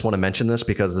 I just want to mention this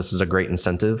because this is a great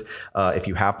incentive. If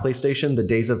you have PlayStation, the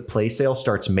Days of play sale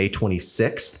starts May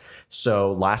 26th.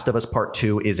 So Last of Us Part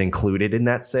 2 is included in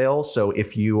that sale. So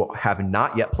if you have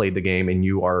not yet played the game and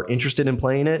you are interested in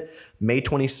playing it, May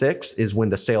 26th is when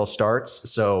the sale starts.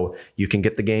 So you can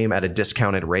get the game at a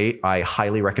discounted rate. I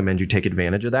highly recommend you take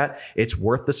advantage of that. It's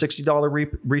worth the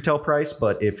 $60 retail price,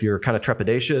 but if you're kind of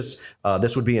trepidatious,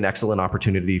 this would be an excellent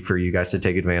opportunity for you guys to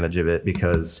take advantage of it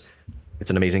because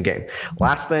it's an amazing game.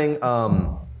 Last thing,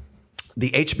 the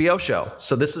HBO show.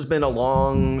 So this has been a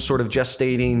long sort of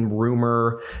gestating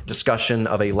rumor discussion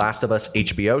of a Last of Us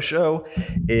HBO show.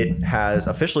 It has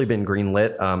officially been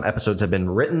greenlit. Episodes have been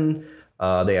written.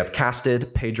 They have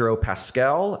casted Pedro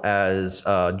Pascal as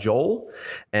Joel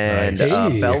and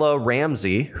Bella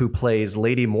Ramsey, who plays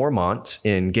Lady Mormont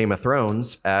in Game of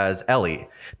Thrones, as Ellie.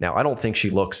 Now, I don't think she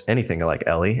looks anything like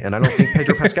Ellie, and I don't think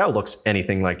Pedro Pascal looks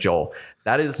anything like Joel.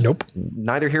 That is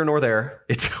neither here nor there.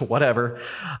 It's whatever.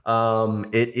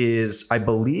 It is, I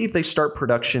believe they start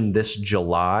production this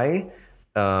July.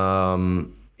 IMDb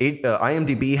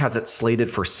has it slated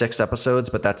for 6 episodes,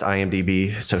 but that's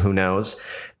IMDb, so who knows?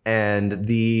 And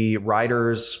the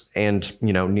writers and,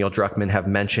 Neil Druckmann have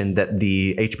mentioned that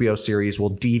the HBO series will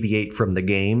deviate from the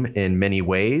game in many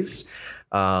ways.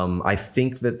 I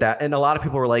think that, and a lot of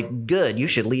people were like, good, you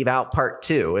should leave out part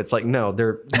 2. It's like, no,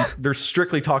 they're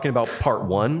strictly talking about part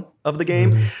 1 of the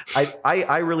game.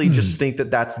 I really just think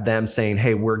that that's them saying,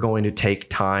 hey, we're going to take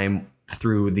time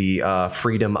through the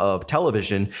freedom of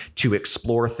television to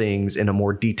explore things in a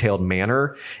more detailed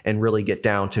manner and really get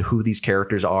down to who these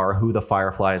characters are, who the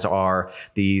Fireflies are,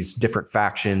 these different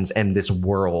factions, and this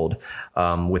world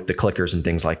with the clickers and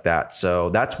things like that. So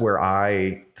that's where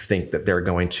I think that they're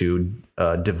going to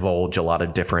divulge a lot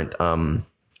of different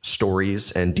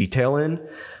stories and detail in.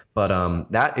 But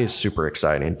that is super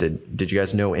exciting. Did you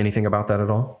guys know anything about that at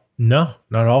all? No,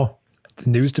 not at all. It's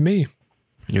news to me.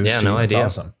 No idea.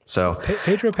 That's awesome. So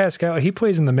Pedro Pascal, he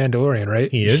plays in The Mandalorian, right?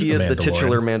 he is the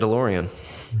titular Mandalorian.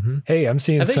 Mm-hmm. Hey, I'm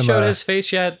seeing Have some. they showed his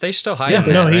face yet? They still hide. Yeah,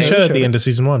 no, he showed at the end of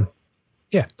season 1.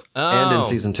 Yeah, and in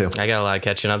season 2. I got a lot of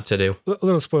catching up to do.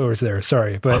 Little spoilers there.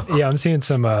 Sorry, but yeah, I'm seeing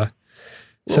some. What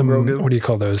do you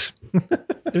call those?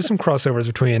 There's some crossovers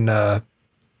between the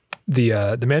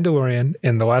Mandalorian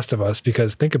and The Last of Us,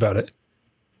 because think about it.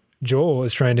 Joel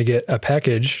is trying to get a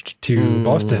package to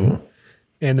Boston,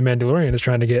 and the Mandalorian is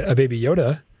trying to get a baby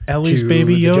Yoda. Ellie's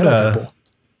baby Yoda.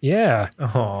 Yeah.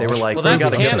 Oh. They were like, well,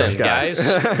 that's we gotta canon, get this guy.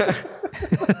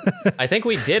 guys. I think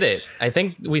we did it. I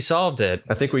think we solved it.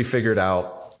 I think we figured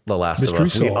out The Last of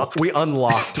Us. We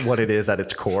unlocked what it is at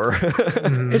its core.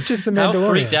 It's just the Mandalorian. How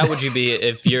freaked out would you be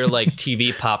if your like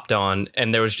TV popped on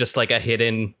and there was just like a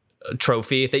hidden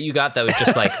trophy that you got that was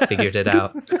just like figured it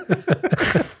out?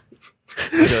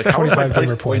 Like, 25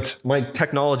 gamer points. My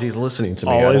technology is listening to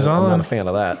me. Always I'm on. not a fan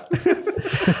of that.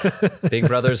 Big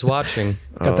Brother's watching.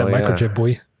 Got that microchip,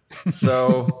 boy.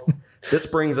 So this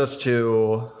brings us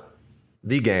to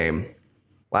the game,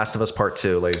 Last of Us Part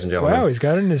 2, ladies and gentlemen. Wow, he's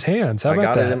got it in his hands. How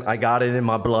about that? I got it in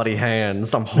my bloody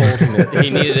hands. I'm holding it.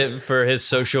 He needed it for his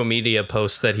social media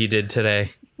post that he did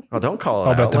today. Oh, don't call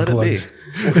it out. Let it be.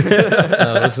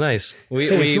 Oh, that's nice.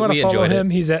 If you want to follow him,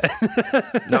 he's at.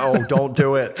 No, don't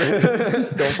do it.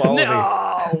 Don't follow me.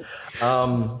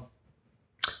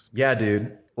 Yeah,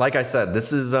 dude. Like I said,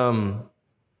 this is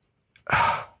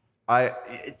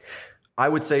I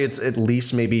would say it's at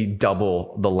least maybe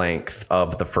double the length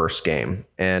of the first game.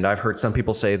 And I've heard some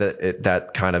people say that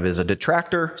that kind of is a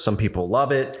detractor. Some people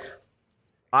love it.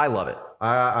 I love it.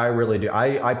 I really do.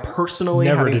 I personally,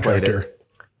 having played it,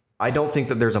 I don't think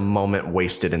that there's a moment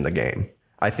wasted in the game.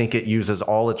 I think it uses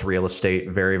all its real estate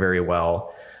very, very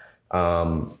well.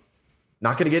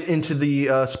 Not going to get into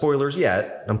the spoilers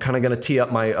yet. I'm kind of going to tee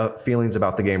up my feelings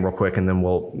about the game real quick, and then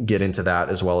we'll get into that,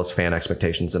 as well as fan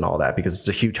expectations and all that, because it's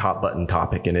a huge hot button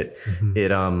topic, and it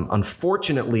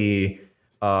unfortunately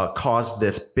caused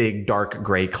this big dark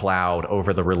gray cloud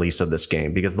over the release of this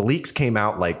game, because the leaks came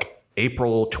out like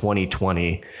April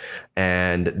 2020,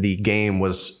 and the game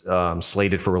was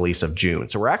slated for release of June.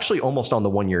 So we're actually almost on the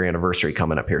 1-year anniversary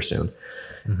coming up here soon.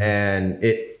 Mm-hmm. And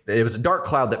it was a dark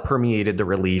cloud that permeated the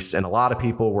release, and a lot of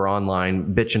people were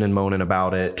online bitching and moaning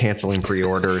about it, canceling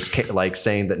pre-orders, like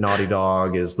saying that Naughty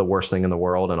Dog is the worst thing in the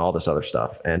world and all this other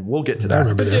stuff. And we'll get to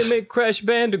that. They make Crash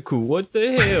Bandicoot. What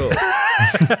the hell?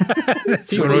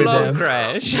 People love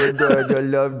Crash. I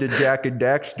love the Jack and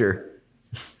Daxter.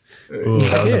 Ooh,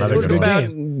 that was another good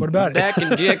game. What about Jack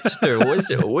and Dexter?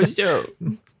 What's up?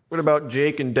 What about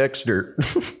Jake and Dexter?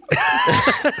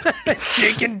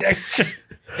 Jake and Dexter.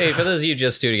 Hey, for those of you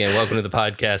just tuning in, welcome to the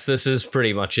podcast. This is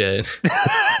pretty much it.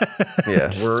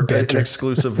 Yeah, we're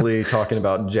exclusively talking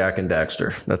about Jack and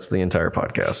Daxter. That's the entire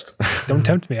podcast. Don't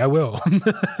tempt me. I will.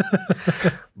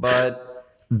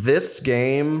 But this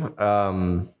game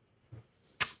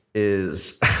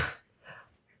is...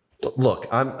 Look,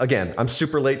 I'm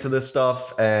super late to this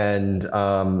stuff, and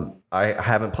I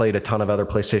haven't played a ton of other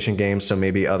PlayStation games, so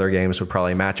maybe other games would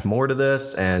probably match more to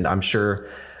this, and I'm sure...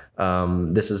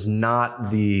 this is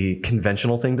not the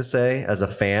conventional thing to say as a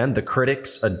fan. The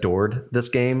critics adored this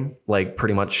game, like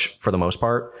pretty much for the most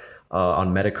part,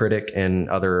 on Metacritic and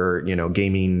other,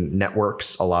 gaming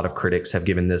networks. A lot of critics have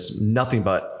given this nothing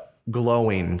but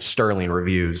glowing, sterling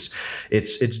reviews.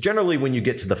 It's generally when you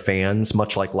get to the fans,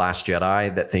 much like Last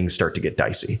Jedi, that things start to get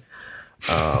dicey.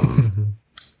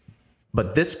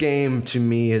 But this game to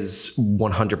me is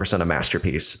 100% a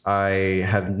masterpiece. I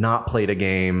have not played a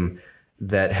game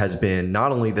that has been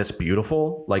not only this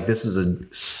beautiful, like this is a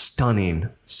stunning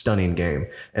game.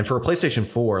 And for a PlayStation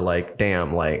 4, like,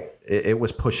 damn, like it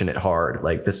was pushing it hard.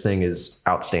 Like this thing is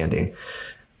outstanding.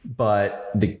 But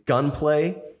the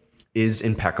gunplay is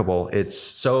impeccable. It's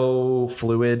so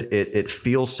fluid. It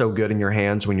feels so good in your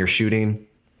hands when you're shooting.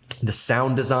 The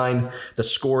sound design, the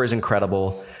score is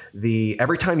incredible.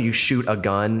 Every time you shoot a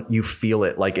gun, you feel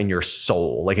it like in your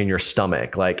soul, like in your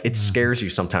stomach. Like it scares you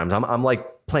sometimes. I'm like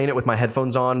playing it with my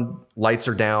headphones on, lights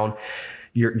are down,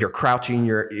 you're crouching,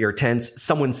 you're tense.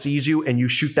 Someone sees you and you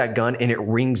shoot that gun and it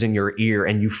rings in your ear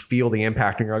and you feel the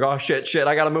impact and you're like, oh shit,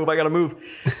 I gotta move.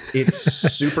 It's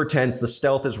super tense. The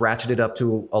stealth is ratcheted up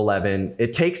to 11.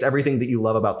 It takes everything that you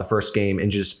love about the first game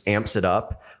and just amps it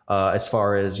up. As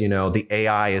far as, the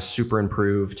AI is super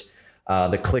improved.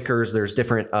 The clickers, there's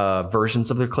different versions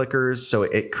of the clickers. So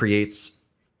it creates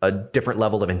a different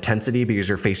level of intensity because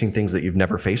you're facing things that you've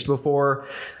never faced before.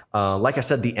 Like I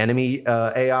said, the enemy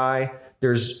AI,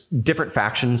 there's different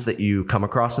factions that you come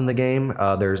across in the game.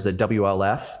 There's the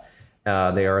WLF.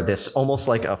 They are this almost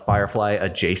like a Firefly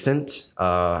adjacent.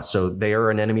 So they are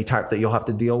an enemy type that you'll have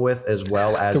to deal with, as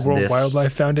well as the World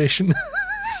Wildlife Foundation.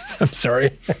 I'm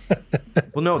sorry.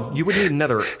 Well, no, you would need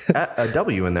another a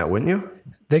W in that, wouldn't you?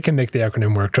 They can make the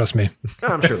acronym work, trust me.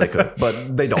 I'm sure they could, but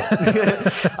they don't.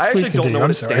 I actually don't know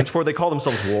what it stands for. They call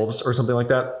themselves wolves or something like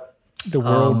that. The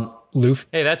World Loof.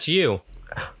 Hey, that's you.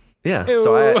 Yeah,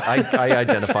 so I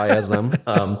identify as them.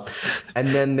 And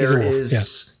then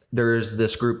there's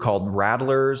this group called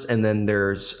Rattlers, and then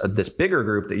there's this bigger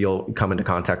group that you'll come into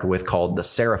contact with called the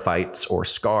Seraphites or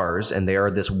Scars, and they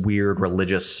are this weird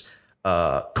religious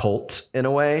cult in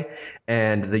a way.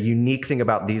 And the unique thing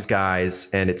about these guys,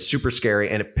 and it's super scary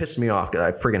and it pissed me off because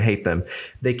I friggin' hate them,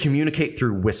 they communicate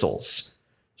through whistles.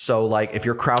 So like if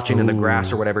you're crouching in the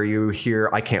grass or whatever, you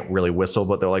hear, I can't really whistle,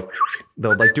 but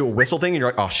they'll do a whistle thing and you're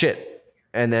like, oh shit.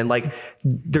 And then like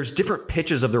there's different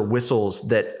pitches of their whistles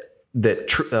that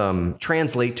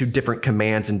translate to different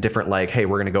commands and different like, hey,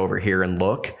 we're going to go over here and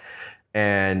look.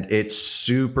 And it's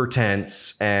super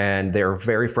tense and they're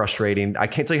very frustrating. I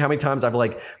can't tell you how many times I've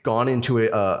like gone into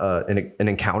an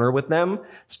encounter with them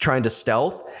trying to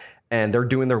stealth, and they're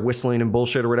doing their whistling and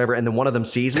bullshit or whatever. And then one of them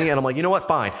sees me and I'm like, you know what?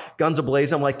 Fine. Guns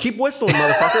ablaze. I'm like, keep whistling,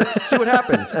 motherfucker. See what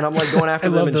happens. And I'm like going after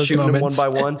them and shooting them one by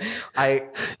one.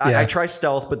 I try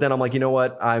stealth, but then I'm like, you know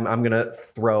what? I'm going to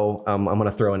throw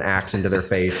an axe into their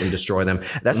face and destroy them.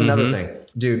 That's another thing,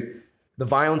 dude. The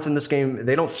violence in this game,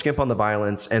 they don't skimp on the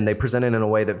violence, and they present it in a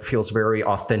way that feels very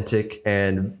authentic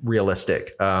and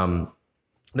realistic.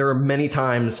 There are many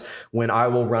times when I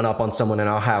will run up on someone and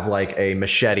I'll have like a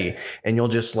machete and you'll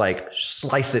just like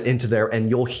slice it into there and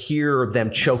you'll hear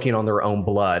them choking on their own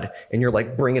blood and you're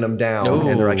like bringing them down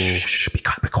and they're like, shh, be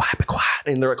quiet.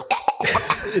 And they're like,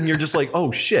 and you're just like,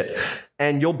 oh shit.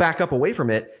 And you'll back up away from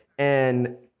it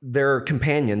and their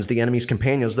companions, the enemy's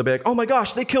companions, they'll be like, oh my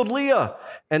gosh, they killed Leah.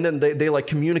 And then they like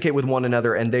communicate with one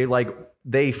another and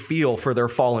they feel for their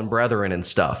fallen brethren and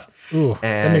stuff. Ooh,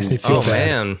 and that makes me feel bad.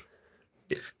 Man.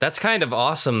 That's kind of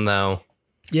awesome, though.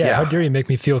 Yeah, how dare you make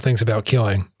me feel things about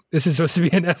killing? This is supposed to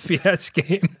be an FPS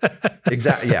game.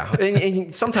 Exactly. Yeah.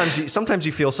 And sometimes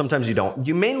you feel, sometimes you don't.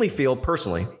 You mainly feel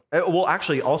personally. Well,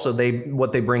 actually, also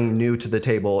what they bring new to the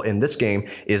table in this game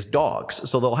is dogs.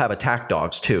 So they'll have attack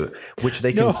dogs too, which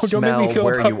they can smell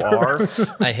where you are.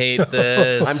 I hate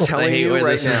this. I'm telling you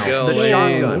right now,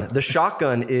 the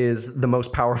shotgun is the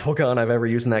most powerful gun I've ever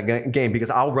used in that game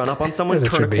because I'll run up on someone,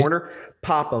 turn a corner,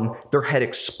 pop them, their head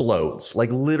explodes.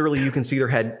 Like literally, you can see their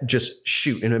head just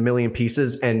shoot in a million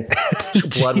pieces, and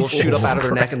blood will shoot up out of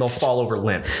their neck, and they'll fall over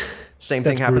limp. Same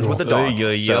thing happens with the dog.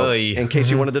 So, in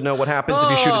case you wanted to know what happens if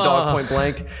you shoot a dog point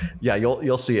blank, yeah,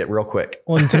 you'll see it real quick.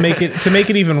 Well, and to make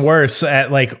it even worse,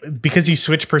 because you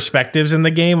switch perspectives in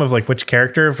the game of like which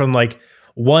character, from like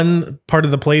one part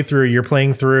of the playthrough you're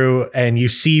playing through and you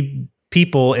see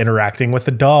people interacting with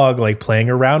the dog, like playing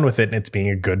around with it, and it's being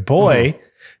a good boy,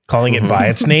 calling it by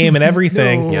its name and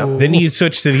everything. Then you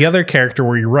switch to the other character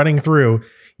where you're running through,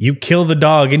 you kill the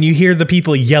dog, and you hear the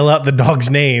people yell out the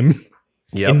dog's name.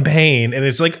 In pain, and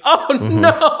it's like, oh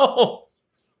no.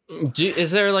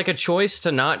 Is there like a choice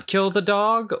to not kill the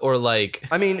dog, or like?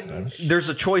 I mean, there's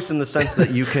a choice in the sense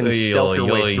that you can stealth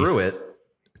your way through it.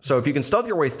 So if you can stealth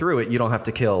your way through it, you don't have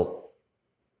to kill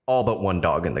all but one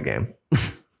dog in the game.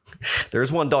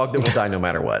 There's one dog that will die no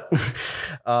matter what.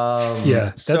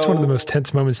 That's one of the most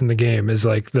tense moments in the game. Is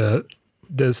like the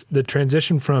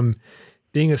transition from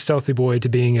being a stealthy boy to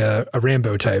being a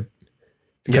Rambo type.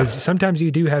 Because sometimes you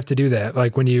do have to do that.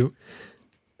 Like when let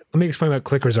me explain what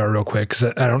clickers are real quick, because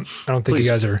I don't think you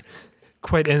guys are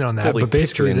quite in on that. Fully but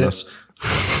basically, this.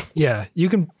 you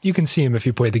can see them if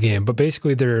you play the game. But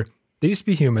basically, they used to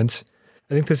be humans.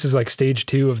 I think this is like stage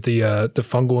 2 of the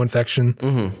fungal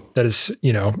infection that is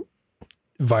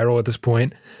viral at this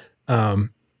point.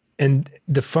 And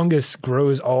the fungus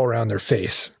grows all around their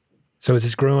face, so it's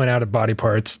just growing out of body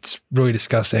parts. It's really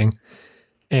disgusting.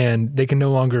 And they can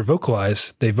no longer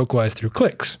vocalize. They vocalize through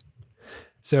clicks.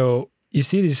 So you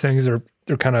see these things, they're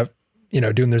kind of,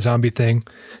 doing their zombie thing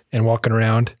and walking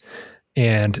around.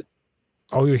 And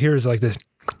all you hear is like this,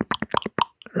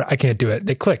 I can't do it.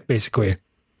 They click basically.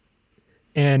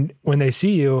 And when they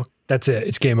see you, that's it.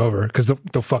 It's game over because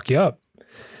they'll fuck you up.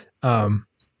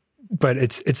 But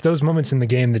it's those moments in the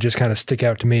game that just kind of stick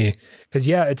out to me because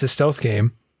it's a stealth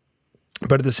game,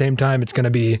 but at the same time, it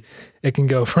can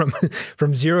go from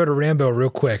 0 to Rambo real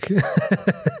quick in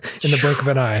the blink of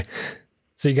an eye.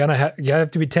 So you gotta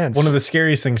have to be tense. One of the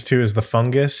scariest things too is the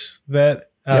fungus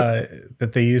that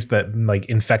they use that like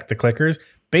infect the clickers,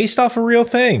 based off a real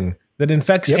thing that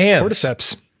infects ants.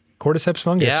 Cordyceps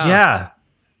fungus. Yeah.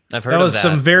 I've heard of that. That was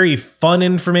some very fun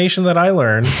information that I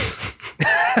learned.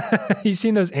 You've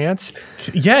seen those ants?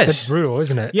 Yes. That's brutal,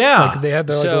 isn't it? Yeah. Like they have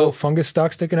the little fungus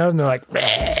stalk sticking out and they're like,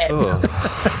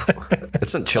 it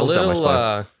sent chills down my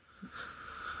spine.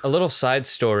 A little side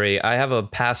story. I have a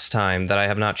pastime that I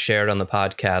have not shared on the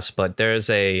podcast, but there's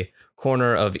a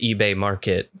corner of eBay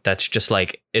Market that's just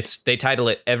like, they title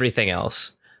it everything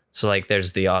else. So like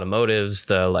there's the automotives,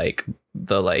 the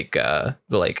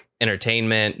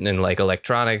entertainment and like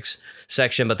electronics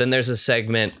section, but then there's a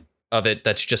segment of it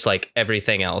that's just like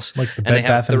everything else. Like the and they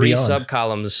have 3 Beyond.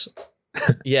 subcolumns.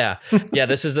 Yeah,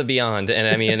 this is the Beyond. And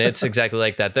I mean, it's exactly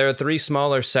like that. There are 3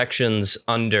 smaller sections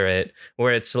under it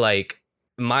where it's like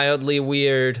mildly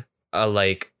weird,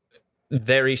 like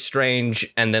very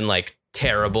strange, and then like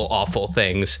terrible, awful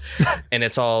things. And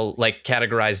it's all like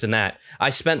categorized in that. I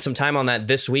spent some time on that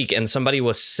this week and somebody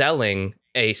was selling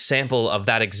a sample of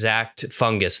that exact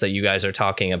fungus that you guys are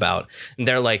talking about. And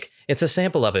they're like, it's a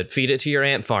sample of it. Feed it to your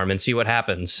ant farm and see what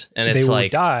happens. And it's they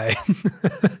like, die.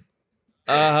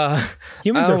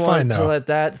 Humans I are fine want though. to let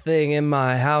that thing in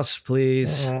my house,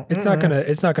 please.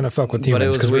 It's not gonna fuck with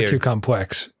humans because we're too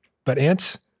complex. But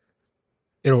ants,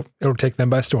 it'll take them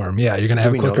by storm. Yeah, you're gonna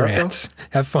have clicker ants.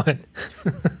 Have fun.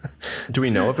 Do we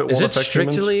know if it won't Is it affect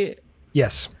strictly humans?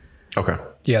 Yes. Okay.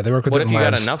 Yeah, they work with What it if in you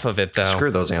got labs. enough of it though?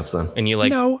 Screw those ants then. And you like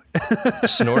No.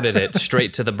 snorted it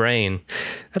straight to the brain.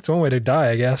 That's one way to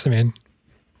die, I guess. I mean,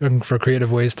 looking for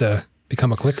creative ways to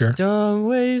become a clicker. Dumb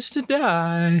ways to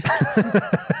die.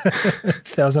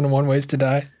 1,001 ways to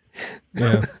die.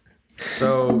 Yeah.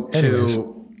 So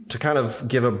to kind of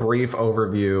give a brief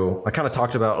overview, I kind of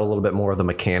talked about a little bit more of the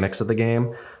mechanics of the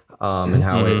game, and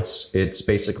how it's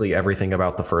basically everything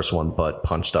about the first one, but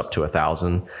punched up to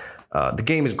 1,000. The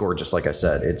game is gorgeous, like I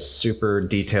said. It's super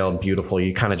detailed, beautiful.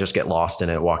 You kind of just get lost in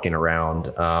it walking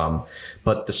around.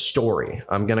 But the story,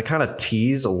 I'm going to kind of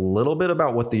tease a little bit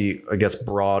about what the, I guess,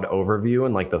 broad overview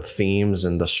and like the themes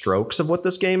and the strokes of what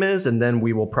this game is. And then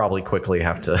we will probably quickly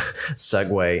have to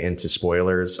segue into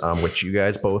spoilers, which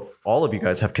all of you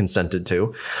guys have consented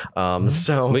to.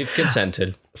 So we've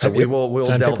consented. So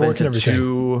we'll delve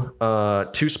into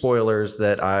two spoilers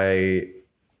that I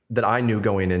knew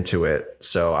going into it.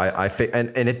 So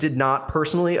and it did not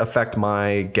personally affect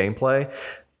my gameplay.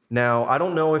 Now, I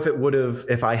don't know if it would have,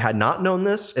 if I had not known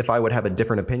this, if I would have a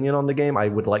different opinion on the game. I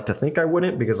would like to think I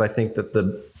wouldn't, because I think that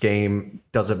the game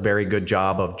does a very good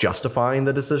job of justifying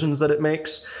the decisions that it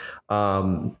makes.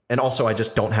 And also, I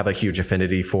just don't have a huge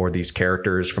affinity for these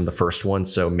characters from the first one.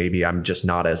 So maybe I'm just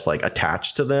not as like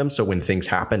attached to them. So when things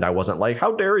happened, I wasn't like,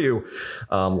 how dare you?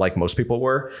 Like most people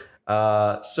were.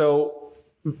 So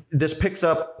this picks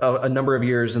up a number of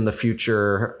years in the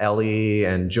future. Ellie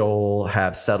and Joel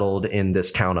have settled in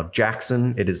this town of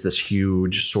Jackson. It is this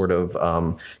huge sort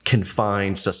of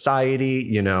confined society.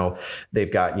 You know,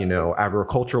 they've got,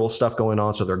 agricultural stuff going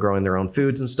on. So they're growing their own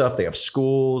foods and stuff. They have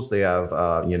schools, they have,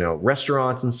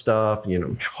 restaurants and stuff,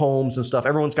 homes and stuff.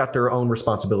 Everyone's got their own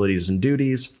responsibilities and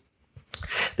duties.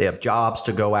 They have jobs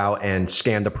to go out and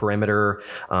scan the perimeter,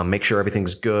 make sure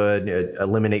everything's good,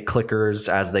 eliminate clickers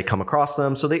as they come across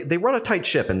them. So they run a tight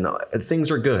ship and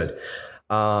things are good.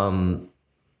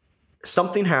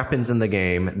 Something happens in the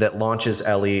game that launches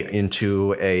Ellie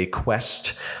into a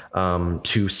quest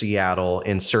to Seattle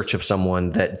in search of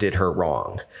someone that did her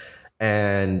wrong.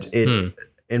 And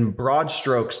in broad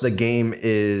strokes, the game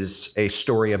is a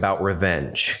story about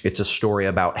revenge. It's a story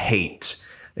about hate.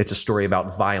 It's a story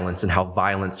about violence and how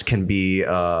violence can be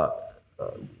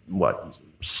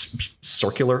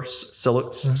circular,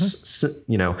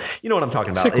 you know what I'm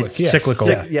talking about. Cyclic, it's cyclical.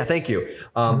 Yeah, thank you.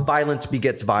 Violence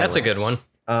begets violence. That's a good one.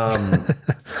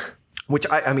 Which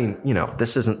I mean,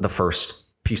 this isn't the first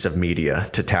piece of media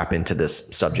to tap into this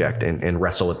subject and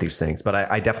wrestle with these things, but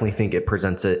I definitely think it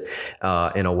presents it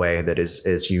in a way that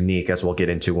is unique, as we'll get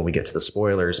into when we get to the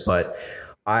spoilers. But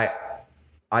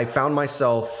I found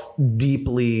myself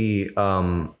deeply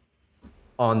on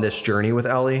this journey with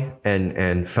Ellie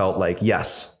and felt like,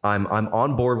 yes, I'm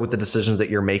on board with the decisions that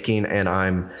you're making,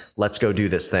 and let's go do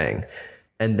this thing.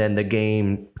 And then the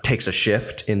game takes a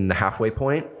shift in the halfway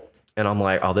point, And I'm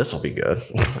like, oh, this will be good.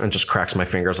 And just cracks my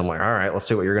fingers. I'm like, all right, let's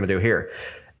see what you're going to do here.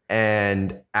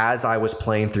 And as I was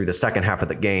playing through the second half of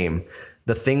the game,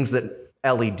 the things that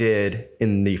Ellie did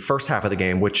in the first half of the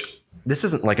game, which this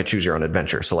isn't like a choose your own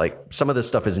adventure. So like some of this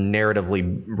stuff is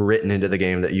narratively written into the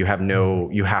game that you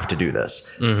have to do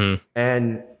this. Mm-hmm.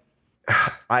 And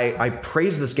I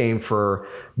praise this game for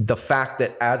the fact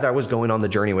that as I was going on the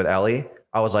journey with Ellie,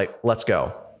 I was like, let's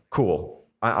go. Cool.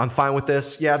 I'm fine with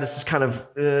this. Yeah, this is kind of,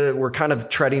 we're kind of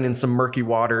treading in some murky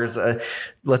waters.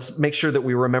 Let's make sure that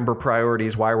we remember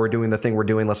priorities, why we're doing the thing we're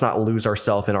doing. Let's not lose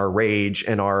ourselves in our rage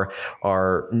and our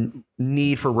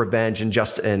need for revenge and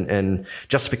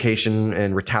justification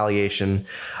and retaliation,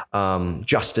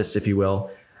 justice, if you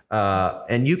will.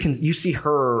 And you see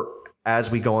her as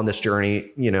we go on this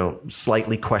journey,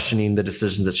 slightly questioning the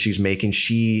decisions that she's making.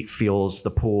 She feels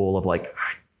the pull of like,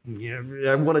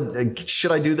 I want to,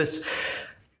 should I do this?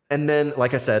 And then,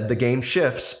 like I said, the game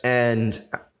shifts. And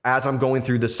as I'm going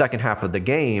through the second half of the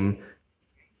game,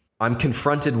 I'm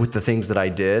confronted with the things that I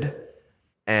did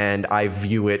and I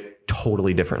view it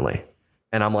totally differently.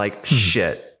 And I'm like,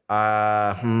 shit,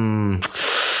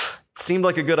 seemed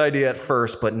like a good idea at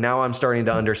first, but now I'm starting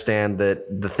to understand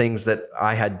that the things that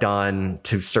I had done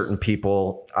to certain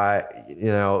people,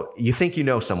 you think you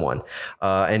know someone,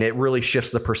 and it really shifts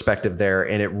the perspective there.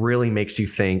 And it really makes you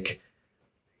think,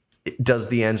 does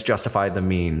the ends justify the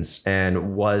means?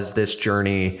 And was this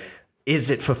journey, is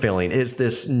it fulfilling? Is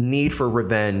this need for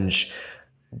revenge?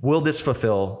 Will this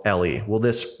fulfill Ellie? Will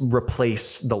this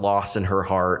replace the loss in her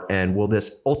heart? And will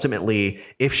this ultimately,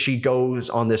 if she goes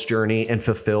on this journey and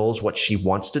fulfills what she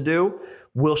wants to do,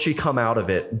 will she come out of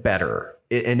it better?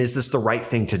 And is this the right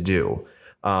thing to do?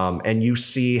 And you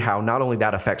see how not only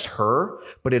that affects her,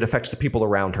 but it affects the people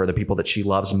around her, the people that she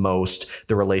loves most,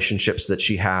 the relationships that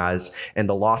she has, and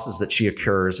the losses that she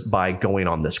incurs by going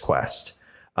on this quest.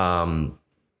 I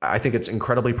think it's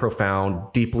incredibly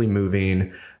profound, deeply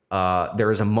moving.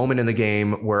 There is a moment in the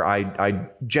game where I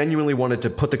genuinely wanted to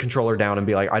put the controller down and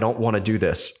be like, I don't want to do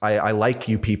this. I like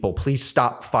you people. Please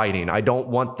stop fighting. I don't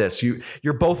want this.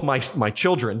 You're both my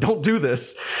children. Don't do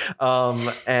this.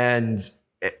 And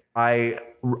I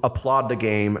applaud the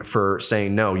game for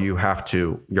saying, no, you're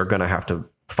going to have to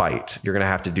fight. You're going to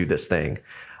have to do this thing.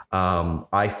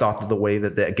 I thought that the way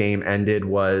that the game ended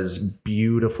was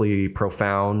beautifully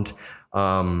profound.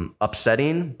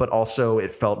 Upsetting, but also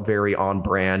it felt very on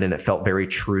brand and it felt very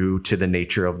true to the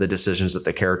nature of the decisions that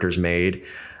the characters made.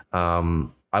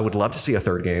 I would love to see a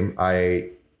third game.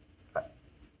 I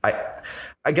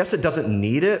guess it doesn't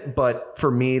need it, but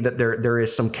for me that there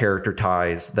is some character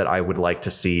ties that I would like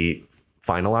to see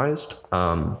finalized.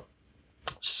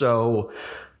 So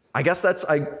I guess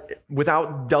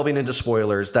without delving into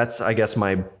spoilers, that's, I guess,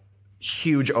 my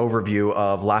huge overview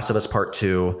of Last of Us Part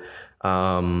 2.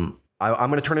 I'm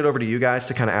going to turn it over to you guys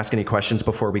to kind of ask any questions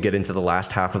before we get into the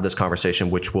last half of this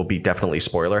conversation, which will be definitely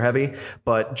spoiler heavy.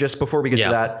 But just before we get to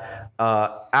that,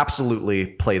 absolutely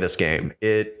play this game.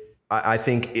 I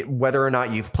think whether or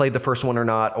not you've played the first one or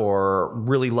not, or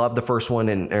really love the first one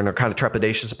and are kind of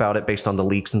trepidatious about it based on the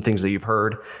leaks and things that you've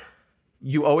heard,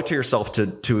 you owe it to yourself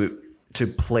to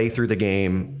play through the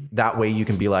game. That way you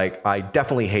can be like, I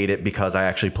definitely hate it because I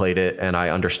actually played it and I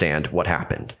understand what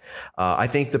happened. I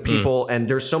think the people, and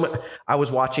there's so much, I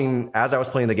was watching as I was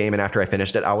playing the game, and after I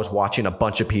finished it, I was watching a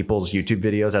bunch of people's YouTube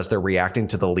videos as they're reacting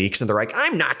to the leaks, and they're like,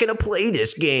 I'm not going to play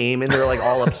this game. And they're like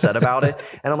all upset about it.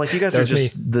 And I'm like, you guys are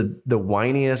just the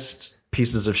whiniest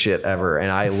pieces of shit ever, and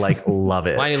I love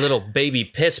it. Whiny little baby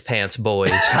piss pants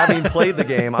boys. Having played the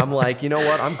game, I'm like, you know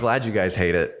what? I'm glad you guys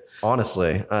hate it.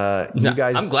 Honestly, you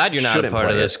guys. I'm glad you're not a part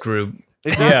of this group.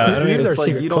 Exactly. Yeah, I mean, it's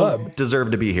like you don't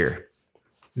deserve to be here.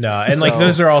 No, and like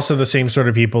those are also the same sort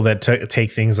of people that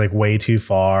take things like way too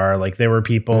far. Like there were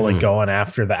people like going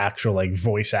after the actual like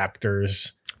voice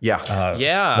actors.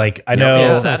 Yeah, Like I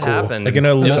know that happened. Like I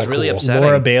know it was really upsetting.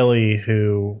 Laura Bailey,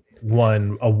 who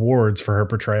won awards for her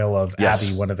portrayal of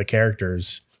Abby, one of the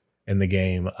characters in the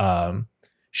game.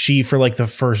 She, for like the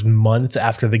first month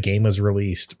after the game was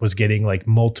released, was getting like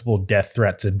multiple death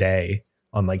threats a day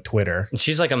on like Twitter.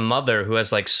 She's like a mother who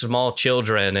has like small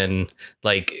children, and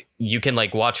like you can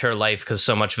like watch her life because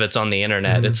so much of it's on the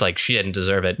internet. Mm-hmm. It's like she didn't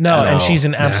deserve it. No, and she's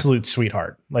an absolute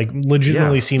sweetheart. Like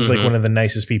legitimately seems like one of the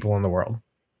nicest people in the world.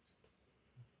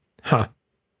 Huh.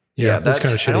 Yeah, that's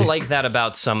kind of shitty. I don't like that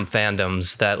about some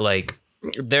fandoms, that like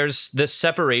there's this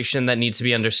separation that needs to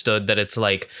be understood, that it's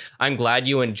like, I'm glad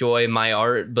you enjoy my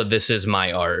art, but this is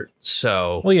my art.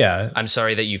 So I'm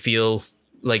sorry that you feel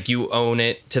like you own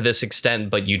it to this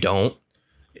extent, but you don't.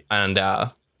 And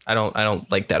I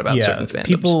don't like that about certain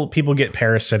fandoms. People get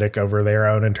parasitic over their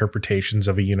own interpretations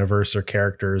of a universe or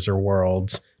characters or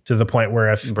worlds to the point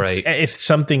where if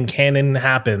something canon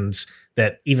happens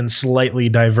that even slightly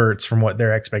diverts from what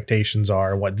their expectations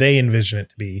are, what they envision it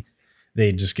to be,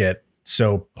 they just get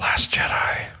so Last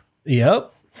Jedi.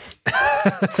 Yep.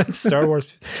 Star Wars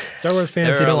fans.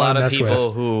 There are a lot of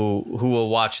people who will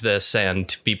watch this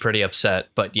and be pretty upset,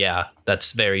 but yeah,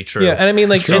 that's very true. Yeah, and I mean,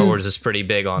 like, Star Wars is pretty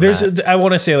big on that. I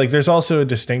want to say, like, there's also a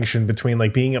distinction between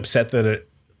like being upset that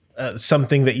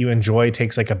something that you enjoy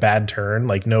takes like a bad turn.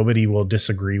 Like, nobody will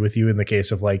disagree with you in the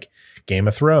case of like Game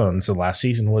of Thrones. The last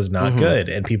season was not good,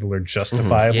 and people are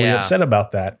justifiably upset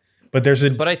about that. But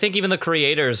but I think even the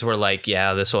creators were like,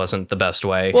 yeah, this wasn't the best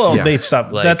way. Well, they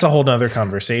stopped. Like, that's a whole nother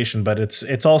conversation, but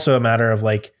it's also a matter of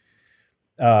like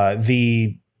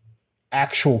the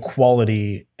actual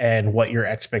quality and what your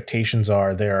expectations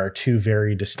are. There are two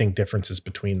very distinct differences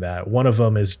between that. One of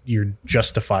them is you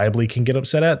justifiably can get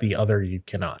upset at, the other you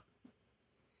cannot.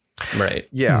 Right.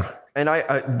 Yeah. And I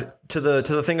to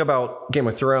the thing about Game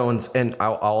of Thrones, and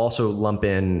I'll also lump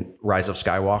in Rise of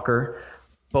Skywalker.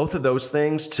 Both of those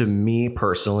things, to me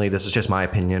personally, this is just my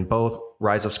opinion, both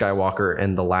Rise of Skywalker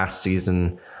and the last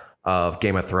season of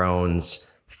Game of Thrones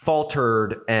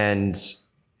faltered and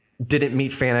didn't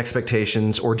meet fan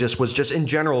expectations, or was just in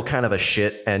general kind of a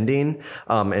shit ending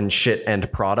and shit end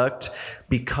product,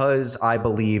 because I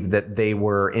believe that they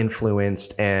were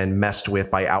influenced and messed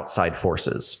with by outside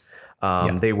forces.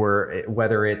 They were,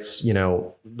 whether it's,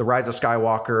 the Rise of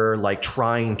Skywalker, like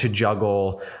trying to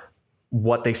juggle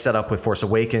what they set up with Force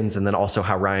Awakens, and then also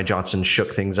how Rian Johnson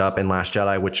shook things up in Last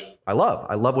Jedi, which I love.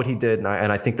 I love what he did, and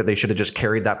I think that they should have just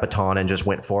carried that baton and just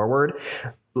went forward.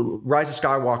 Rise of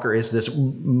Skywalker is this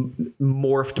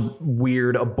morphed,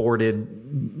 weird, aborted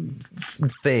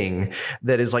thing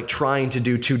that is like trying to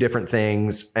do two different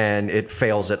things, and it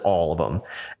fails at all of them.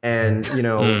 And,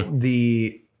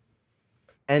 the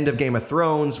end of Game of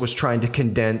Thrones was trying to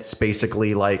condense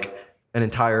basically like an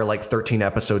entire like 13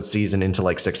 episode season into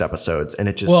like 6 episodes, and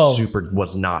it just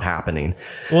was not happening.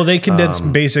 Well, they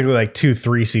condensed basically like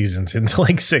 2-3 seasons into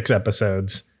like 6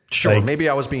 episodes. Sure, like, maybe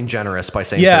I was being generous by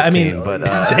saying 13, but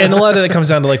and a lot of that comes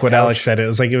down to like what Alex said. It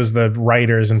was the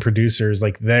writers and producers,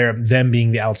 like them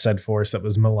being the outside force that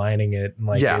was maligning it. And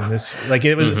like in this, like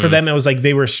it was for them, it was like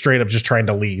they were straight up just trying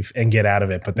to leave and get out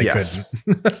of it, but they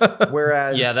couldn't.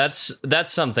 Whereas, yeah,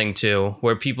 that's something too,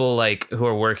 where people like who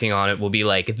are working on it will be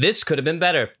like, this could have been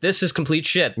better. This is complete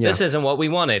shit. Yeah. This isn't what we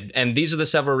wanted, and these are the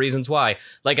several reasons why.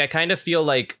 Like, I kind of feel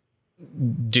like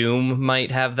Doom might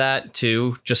have that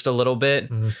too, just a little bit,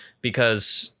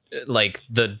 because like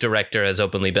the director has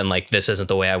openly been like, this isn't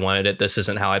the way I wanted it, this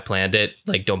isn't how I planned it,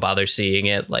 like don't bother seeing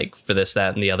it, like for this,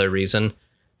 that, and the other reason.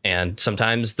 And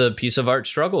sometimes the piece of art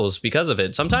struggles because of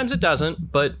it. Sometimes it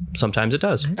doesn't, but sometimes it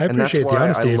does. I appreciate the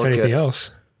honesty, if anything else.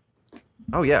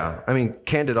 Oh yeah, I mean,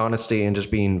 candid honesty and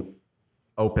just being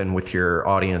open with your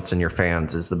audience and your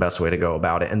fans is the best way to go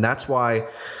about it. And that's why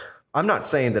I'm not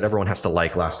saying that everyone has to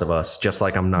like Last of Us, just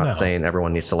like I'm not saying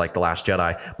everyone needs to like The Last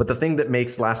Jedi. But the thing that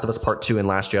makes Last of Us Part 2 and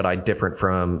Last Jedi different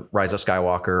from Rise of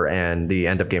Skywalker and the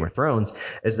end of Game of Thrones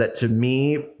is that, to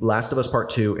me, Last of Us Part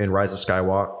 2 and Last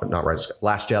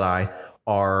Jedi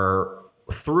are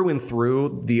through and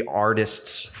through the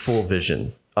artist's full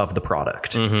vision of the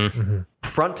product.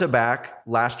 Front to back,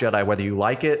 Last Jedi, whether you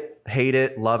like it, hate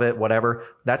it, love it, whatever,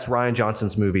 that's Rian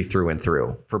Johnson's movie through and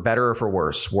through, for better or for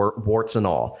worse, warts and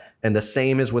all. And the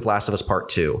same is with Last of Us Part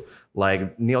 2.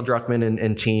 Like Neil Druckmann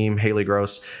and team, Haley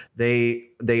Gross,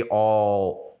 they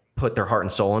all put their heart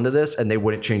and soul into this, and they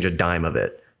wouldn't change a dime of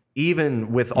it.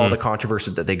 Even with all the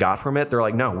controversy that they got from it, they're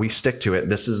like, no, we stick to it.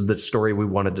 This is the story we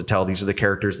wanted to tell. These are the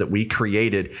characters that we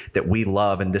created, that we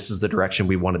love, and this is the direction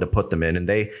we wanted to put them in. And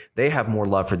they have more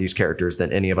love for these characters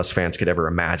than any of us fans could ever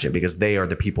imagine, because they are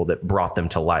the people that brought them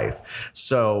to life.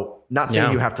 So, not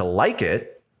saying you have to like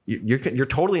it. You're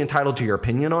totally entitled to your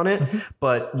opinion on it,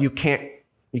 but you can't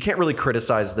really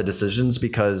criticize the decisions,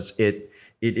 because it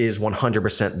is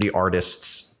 100% the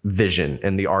artist's vision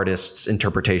and the artist's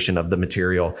interpretation of the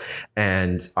material.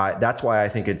 And that's why I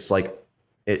think it's like,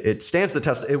 it stands the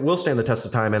test. It will stand the test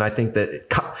of time. And I think that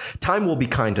time will be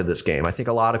kind to this game. I think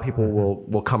a lot of people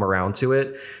will come around to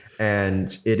it,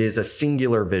 and it is a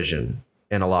singular vision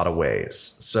in a lot of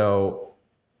ways. So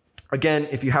again,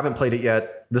 if you haven't played it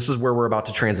yet, this is where we're about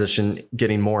to transition,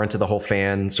 getting more into the whole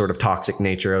fan sort of toxic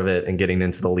nature of it and getting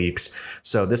into the leaks.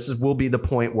 So will be the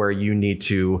point where you need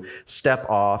to step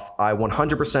off. I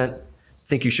 100%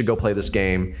 think you should go play this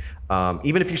game.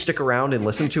 Even if you stick around and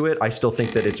listen to it, I still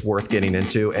think that it's worth getting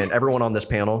into. And everyone on this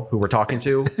panel who we're talking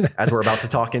to, as we're about to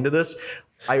talk into this,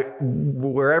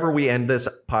 wherever we end this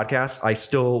podcast, I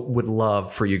still would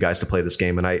love for you guys to play this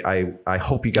game, and I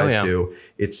hope you guys do.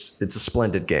 It's a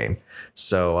splendid game.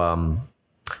 So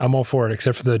I'm all for it,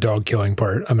 except for the dog killing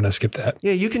part. I'm gonna skip that.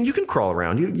 Yeah, you can crawl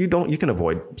around. You can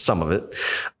avoid some of it.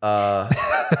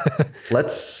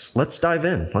 Let's dive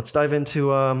in. Let's dive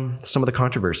into some of the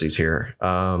controversies here.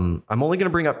 I'm only gonna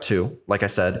bring up two, like I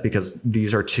said, because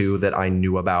these are two that I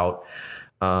knew about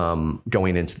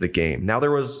going into the game. Now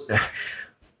there was.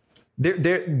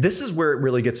 This is where it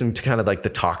really gets into kind of like the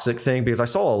toxic thing, because I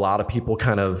saw a lot of people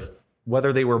kind of,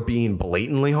 whether they were being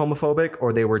blatantly homophobic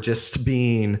or they were just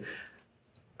being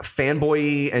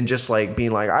fanboy and just like being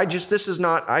like, I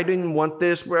didn't want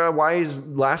this. Why is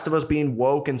Last of Us being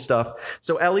woke and stuff?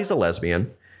 So Ellie's a lesbian.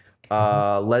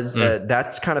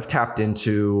 That's kind of tapped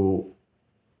into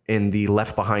in the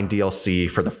Left Behind DLC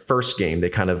for the first game.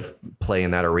 They kind of play in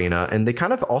that arena, and they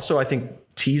kind of also, I think,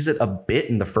 tease it a bit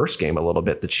in the first game a little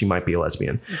bit that she might be a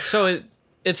lesbian. So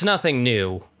it's nothing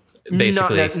new,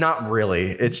 basically. Not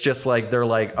really. It's just like they're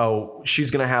like, oh, she's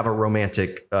gonna have a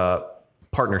romantic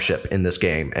partnership in this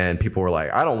game, and people were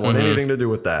like, I don't want anything to do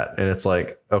with that. And it's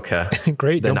like, okay,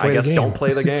 great. Then I guess don't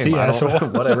play the game. I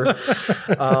don't, whatever.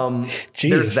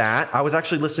 There's that. I was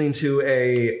actually listening to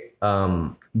a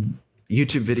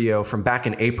YouTube video from back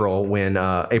in April, when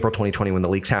April 2020, when the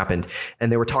leaks happened, and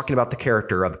they were talking about the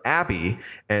character of Abby,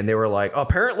 and they were like,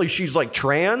 apparently she's like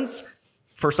trans.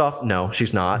 First off, no,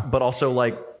 she's not. But also,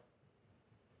 like,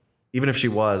 even if she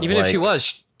was,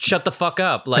 shut the fuck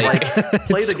up. Like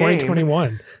play the game.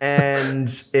 2021. And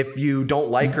if you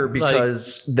don't like her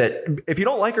because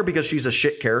she's a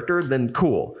shit character, then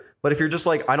cool. But if you're just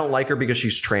like, I don't like her because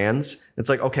she's trans, it's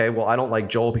like, okay, well, I don't like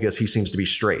Joel because he seems to be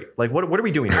straight. Like, what are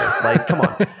we doing here? Like, come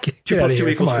on. 2 +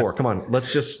 2 = 4. Come on.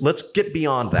 Let's get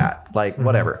beyond that. Like,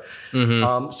 whatever.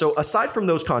 So aside from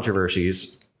those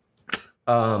controversies,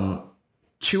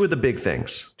 two of the big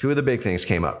things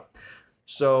came up.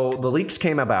 So the leaks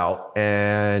came about,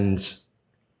 and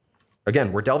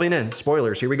again, we're delving in.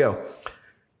 Spoilers. Here we go.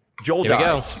 Joel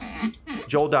dies.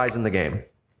 Joel dies in the game.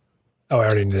 Oh, I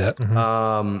already knew that.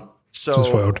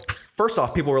 So first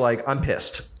off, people were like, I'm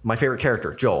pissed. My favorite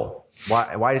character, Joel.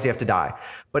 Why does he have to die?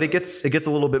 But it gets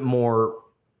a little bit more,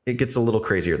 it gets a little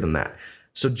crazier than that.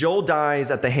 So Joel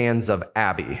dies at the hands of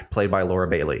Abby, played by Laura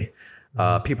Bailey.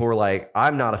 People were like,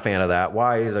 I'm not a fan of that.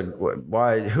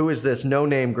 Who is this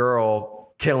no-name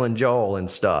girl killing Joel and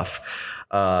stuff?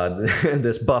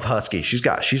 This buff husky.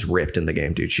 She's ripped in the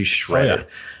game, dude. She's shredded.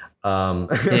 Oh,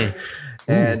 yeah.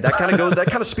 And that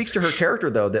kind of speaks to her character,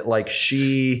 though, that like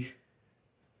she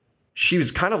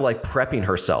was kind of like prepping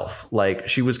herself. Like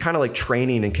she was kind of like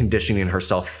training and conditioning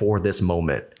herself for this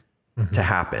moment to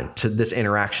happen, to this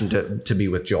interaction to be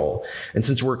with Joel. And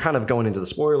since we're kind of going into the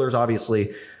spoilers,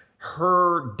 obviously,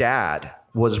 her dad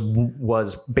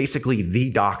was basically the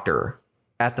doctor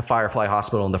at the Firefly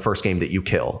Hospital in the first game that you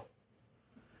kill.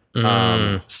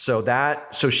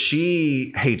 So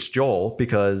she hates Joel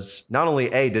because not only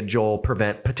did Joel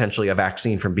prevent potentially a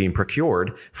vaccine from being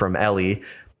procured from Ellie,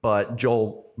 but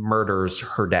Joel murders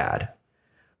her dad.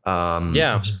 And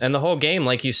the whole game,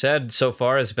 like you said, so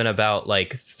far has been about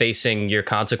like facing your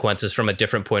consequences from a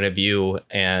different point of view,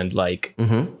 and like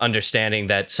understanding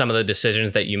that some of the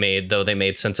decisions that you made, though they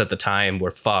made sense at the time,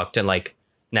 were fucked, and like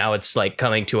now it's like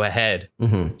coming to a head.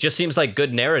 Just seems like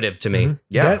good narrative to me.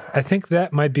 I think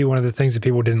that might be one of the things that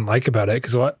people didn't like about it,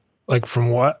 because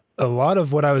from a lot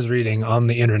of what I was reading on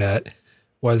the internet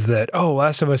was that,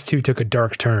 Last of Us 2 took a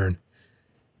dark turn.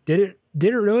 Did it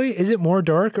really? Is it more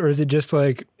dark, or is it just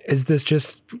like, is this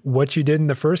just what you did in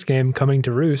the first game coming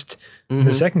to roost in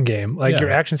the second game? Like your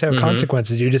actions have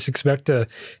consequences. You just expect to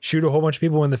shoot a whole bunch of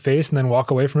people in the face and then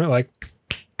walk away from it like,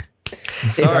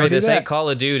 sorry, this ain't Call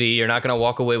of Duty. You're not going to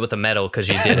walk away with a medal because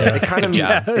you did it.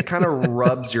 It kind of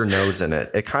rubs your nose in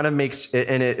it. It kind of makes it,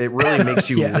 and it really makes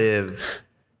you live.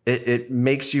 It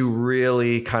makes you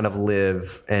really kind of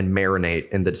live and marinate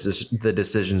in the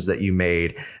decisions that you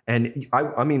made. And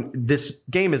I mean, this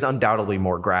game is undoubtedly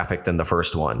more graphic than the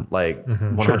first one, like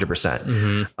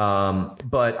 100%.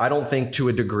 But I don't think to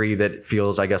a degree that it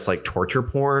feels, I guess, like torture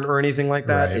porn or anything like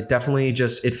that. Right. It definitely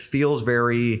just, it feels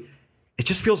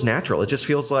natural. It just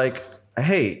feels like,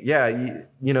 hey,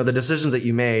 you know, the decisions that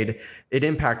you made, it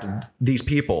impacted these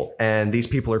people, and these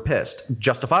people are pissed,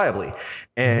 justifiably.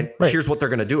 And here's what they're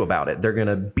going to do about it. They're going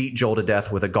to beat Joel to death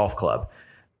with a golf club.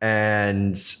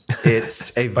 And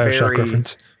it's a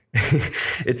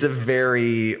it's a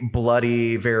very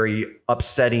bloody, very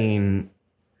upsetting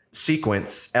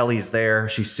sequence. Ellie's there.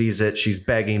 She sees it. She's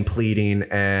begging, pleading,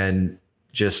 and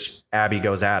just Abby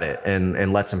goes at it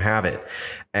and lets him have it.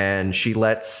 And she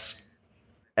lets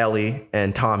Ellie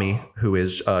and Tommy, who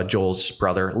is Joel's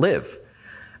brother, live.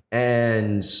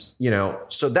 And,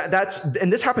 so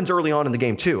and this happens early on in the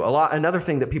game too. Another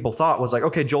thing that people thought was like,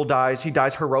 okay, Joel dies. He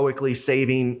dies heroically,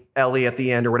 saving Ellie at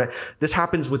the end or whatever. This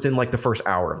happens within like the first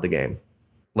hour of the game.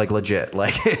 Like legit,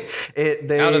 like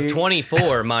out of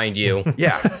 24, mind you.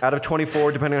 Yeah, out of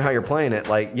 24, depending on how you're playing it.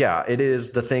 Like, yeah, it is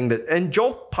the thing that, and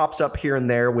Joel pops up here and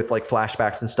there with like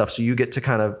flashbacks and stuff. So you get to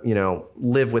kind of,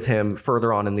 live with him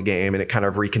further on in the game, and it kind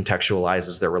of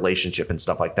recontextualizes their relationship and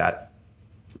stuff like that.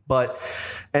 But,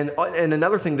 and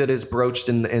another thing that is broached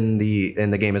in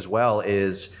the game as well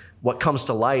is what comes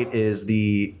to light is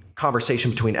the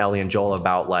conversation between Ellie and Joel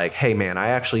about like, hey man, I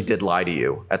actually did lie to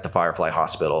you at the Firefly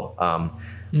Hospital.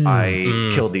 I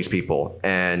killed these people.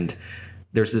 And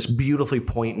there's this beautifully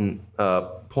poignant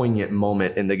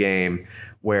moment in the game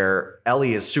where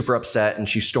Ellie is super upset and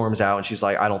she storms out and she's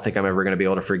like, I don't think I'm ever going to be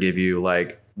able to forgive you.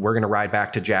 Like, we're going to ride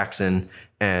back to Jackson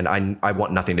and I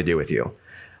want nothing to do with you.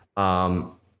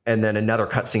 And then another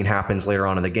cutscene happens later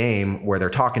on in the game where they're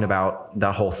talking about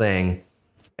that whole thing.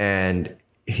 And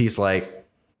he's like,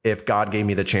 if God gave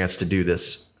me the chance to do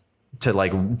this, to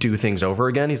like do things over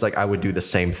again, he's like, I would do the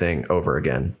same thing over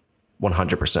again.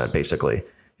 100%, basically.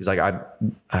 He's like, I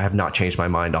have not changed my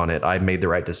mind on it. I made the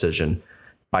right decision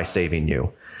by saving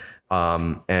you.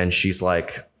 And she's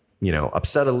like,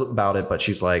 upset about it, but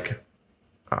she's like,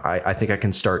 I think I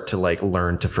can start to like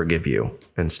learn to forgive you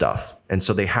and stuff. And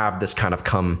so they have this kind of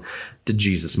come to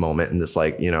Jesus moment and this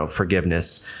like,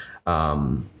 forgiveness.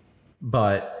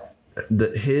 But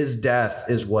his death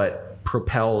is what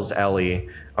propels Ellie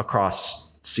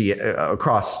across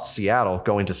Seattle,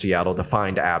 going to Seattle to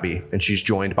find Abby. And she's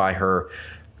joined by her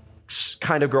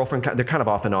kind of girlfriend. They're kind of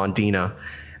off and on, Dina,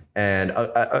 and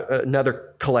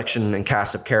another collection and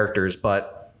cast of characters.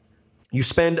 But you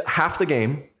spend half the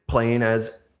game playing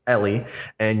as Ellie,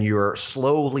 and you're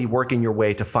slowly working your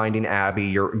way to finding Abby.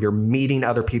 You're meeting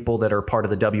other people that are part of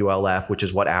the WLF, which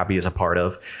is what Abby is a part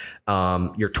of.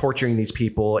 You're torturing these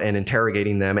people and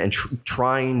interrogating them and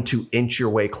trying to inch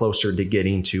your way closer to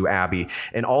getting to Abby.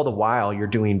 And all the while, you're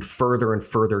doing further and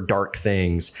further dark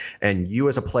things. And you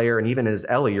as a player, and even as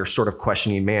Ellie, you're sort of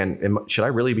questioning, man, should I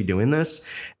really be doing this?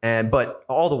 But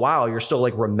all the while, you're still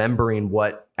like remembering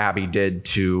what Abby did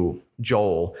to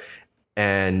Joel.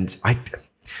 And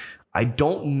I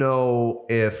don't know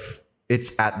if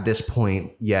it's at this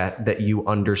point yet that you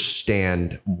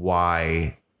understand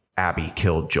why Abby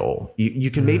killed Joel.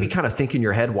 You can maybe kind of think in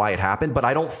your head why it happened, but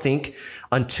I don't think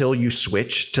until you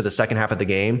switch to the second half of the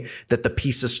game that the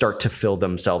pieces start to fill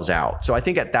themselves out. So I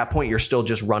think at that point you're still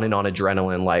just running on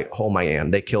adrenaline, like, oh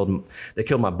man, they killed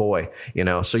my boy,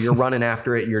 So you're running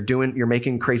after it. You're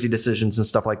making crazy decisions and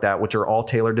stuff like that, which are all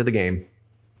tailored to the game.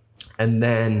 And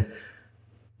then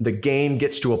the game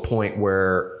gets to a point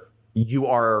where you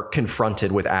are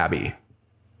confronted with Abby.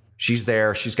 She's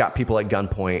there. She's got people at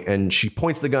gunpoint, and she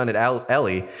points the gun at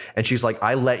Ellie, and she's like,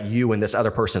 I let you and this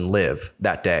other person live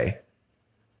that day.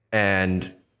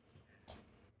 And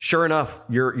sure enough,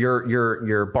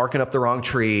 you're barking up the wrong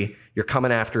tree. You're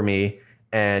coming after me,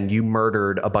 and you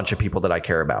murdered a bunch of people that I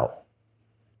care about.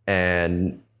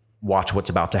 And watch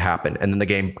what's about to happen. And then the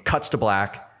game cuts to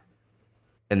black,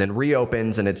 and then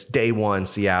reopens, and it's day one,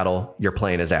 Seattle. You're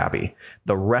playing as Abby.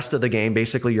 The rest of the game,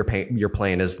 basically, you're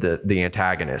playing as the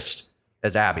antagonist,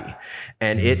 as Abby.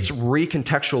 And it's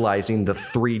recontextualizing the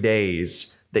 3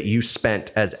 days that you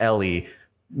spent as Ellie,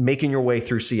 making your way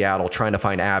through Seattle, trying to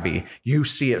find Abby. You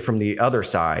see it from the other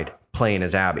side, playing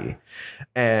as Abby.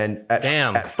 And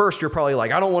at first, you're probably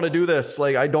like, I don't want to do this.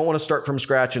 Like, I don't want to start from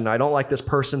scratch, and I don't like this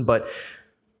person. But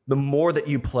the more that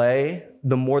you play,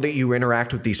 the more that you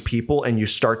interact with these people and you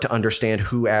start to understand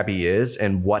who Abby is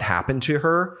and what happened to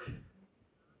her.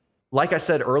 Like I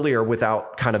said earlier,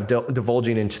 without kind of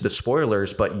divulging into the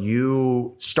spoilers, but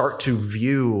you start to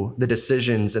view the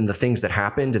decisions and the things that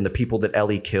happened and the people that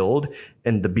Ellie killed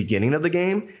in the beginning of the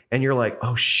game. And you're like,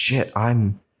 oh shit,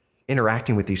 I'm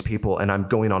interacting with these people and I'm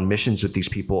going on missions with these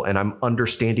people and I'm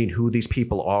understanding who these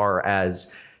people are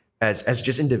as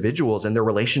just individuals and their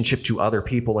relationship to other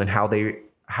people and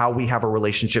how we have a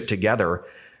relationship together.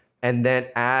 And then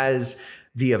as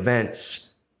the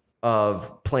events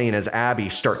of playing as Abby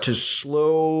start to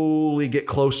slowly get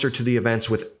closer to the events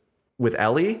with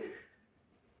Ellie,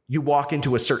 you walk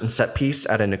into a certain set piece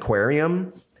at an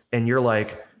aquarium and you're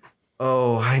like,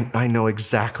 oh, I know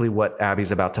exactly what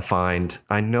Abby's about to find.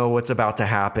 I know what's about to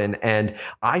happen. And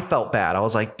I felt bad. I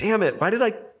was like, damn it. Why did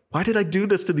I do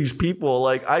this to these people?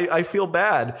 Like, I feel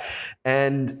bad.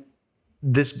 And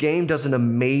this game does an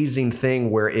amazing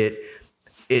thing where it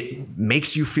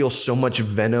makes you feel so much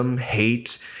venom,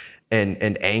 hate,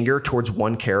 and anger towards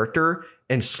one character.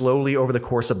 And slowly over the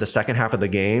course of the second half of the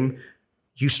game,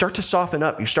 you start to soften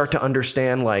up. You start to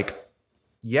understand, like,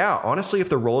 yeah, honestly, if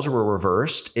the roles were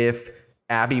reversed, if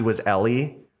Abby was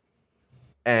Ellie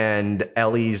and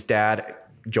Ellie's dad,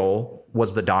 Joel,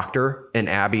 was the doctor, and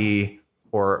Abby's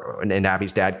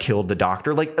dad killed the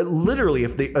doctor, like literally,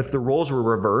 if the roles were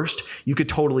reversed, you could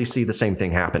totally see the same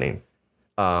thing happening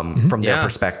from their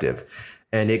perspective.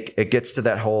 And it gets to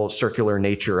that whole circular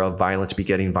nature of violence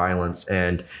begetting violence.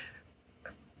 And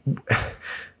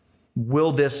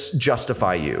will this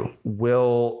justify you?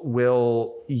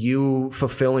 Will you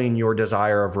fulfilling your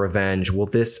desire of revenge? Will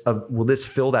this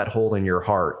fill that hole in your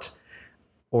heart,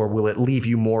 or will it leave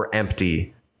you more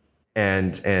empty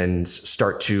and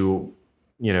start to,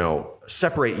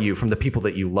 separate you from the people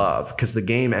that you love? Because the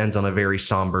game ends on a very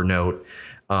somber note.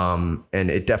 And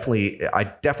I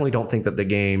definitely don't think that the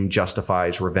game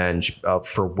justifies revenge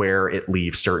for where it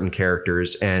leaves certain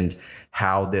characters and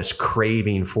how this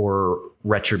craving for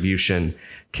retribution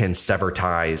can sever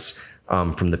ties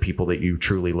from the people that you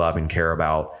truly love and care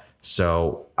about.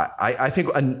 So I think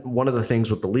one of the things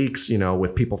with the leaks,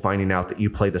 with people finding out that you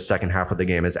play the second half of the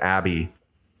game as Abby,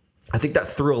 I think that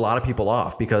threw a lot of people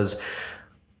off because.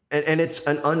 And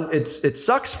it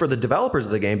sucks for the developers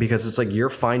of the game because it's like you're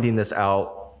finding this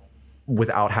out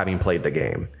without having played the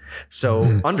game.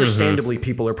 So understandably,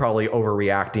 people are probably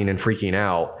overreacting and freaking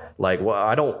out. Like,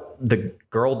 well,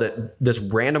 this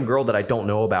random girl that I don't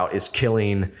know about is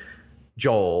killing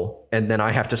Joel, and then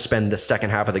I have to spend the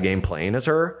second half of the game playing as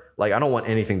her. Like, I don't want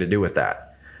anything to do with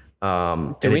that.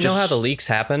 Do we know how the leaks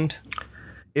happened?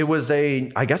 I think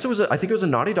it was a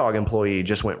Naughty Dog employee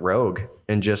just went rogue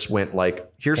and just went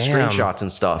like, here's screenshots and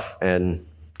stuff and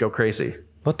go crazy.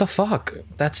 What the fuck?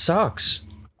 That sucks.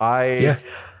 As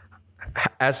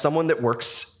someone that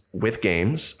works with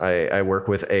games, I work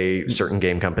with a certain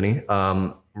game company.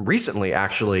 Recently,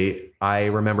 actually, I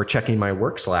remember checking my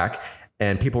work Slack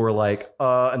and people were like,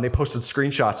 and they posted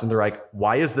screenshots and they're like,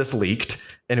 why is this leaked?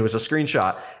 And it was a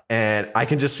screenshot. And I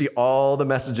can just see all the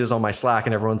messages on my Slack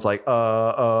and everyone's like,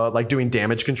 like doing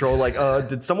damage control. Like,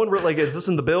 did someone is this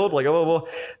in the build? Like, oh.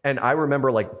 And I remember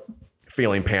like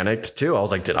feeling panicked too. I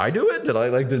was like, did I do it?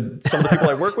 Did some of the people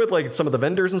I work with, like some of the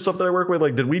vendors and stuff that I work with,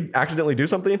 like, did we accidentally do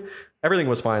something? Everything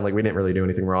was fine. Like we didn't really do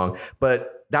anything wrong,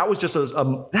 but that was just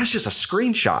that's just a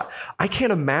screenshot. I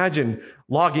can't imagine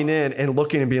logging in and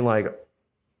looking and being like,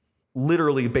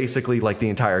 literally basically like the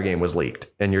entire game was leaked.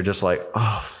 And you're just like,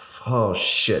 oh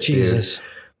shit, Jesus. Dude.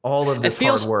 All of this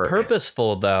hard work. It feels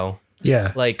purposeful though.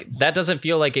 Yeah. Like that doesn't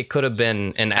feel like it could have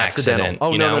been an accident.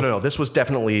 Oh, no. This was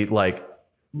definitely like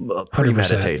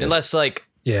premeditated. Unless like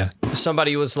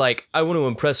somebody was like, I want to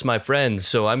impress my friends,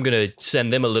 so I'm going to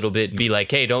send them a little bit and be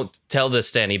like, hey, don't tell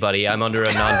this to anybody. I'm under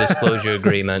a non-disclosure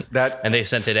agreement. And they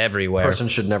sent it everywhere. Person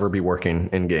should never be working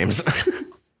in games.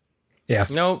 Yeah.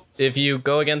 No, if you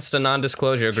go against a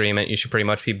non-disclosure agreement, you should pretty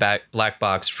much be black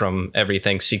boxed from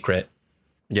everything secret.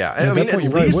 Yeah. I mean,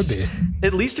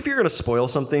 at least if you're going to spoil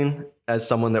something as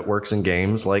someone that works in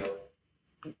games, like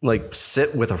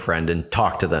sit with a friend and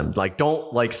talk to them. Like,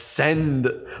 don't like send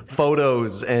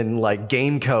photos and like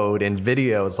game code and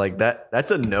videos like that.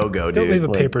 That's a no-go, dude. Don't leave a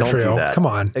paper trail. Don't do that. Come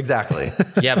on. Exactly.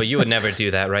 Yeah, but you would never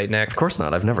do that, right, Nick? Of course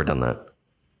not. I've never done that.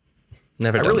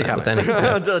 Never done really that haven't. with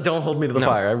anything. Don't hold me to the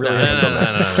fire. I really haven't done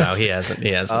that. No. He hasn't.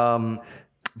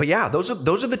 But yeah, those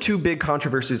are the two big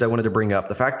controversies I wanted to bring up.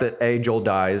 The fact that Joel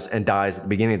dies at the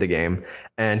beginning of the game,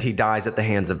 and he dies at the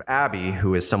hands of Abby,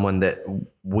 who is someone that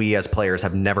we as players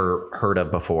have never heard of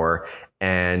before,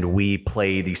 and we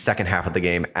play the second half of the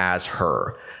game as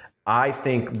her. I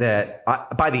think that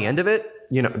by the end of it,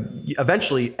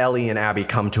 eventually Ellie and Abby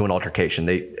come to an altercation.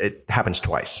 It happens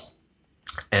twice.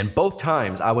 And both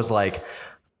times I was like,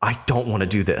 I don't want to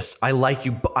do this. I like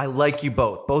you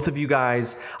both. Both of you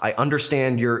guys, I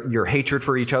understand your hatred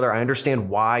for each other. I understand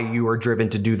why you are driven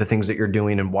to do the things that you're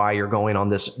doing and why you're going on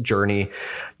this journey.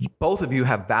 Both of you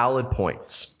have valid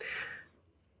points.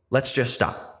 Let's just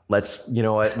stop.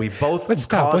 We both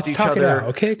caused each other.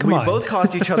 Okay, come on. We both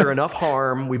caused each other enough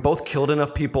harm. We both killed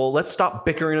enough people. Let's stop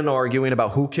bickering and arguing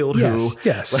about who killed who.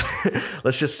 Yes.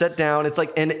 Let's just sit down. It's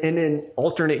like in an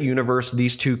alternate universe,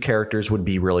 these two characters would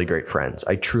be really great friends.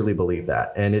 I truly believe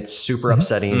that. And it's super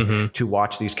upsetting to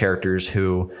watch these characters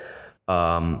who,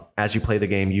 as you play the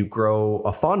game, you grow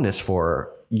a fondness for.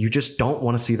 You just don't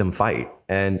want to see them fight.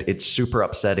 And it's super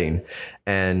upsetting.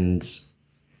 And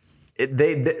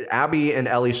Abby and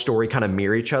Ellie's story kind of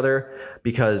mirror each other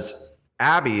because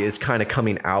Abby is kind of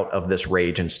coming out of this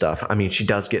rage and stuff. I mean, she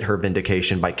does get her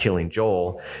vindication by killing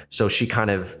Joel. So she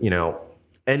kind of,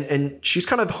 and she's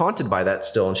kind of haunted by that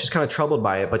still. And she's kind of troubled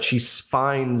by it, but she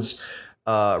finds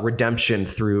redemption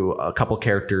through a couple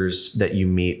characters that you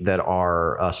meet that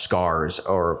are scars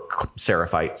or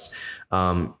seraphites.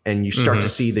 And you start to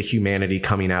see the humanity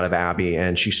coming out of Abby,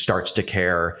 and she starts to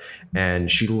care,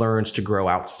 and she learns to grow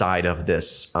outside of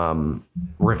this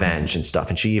revenge and stuff.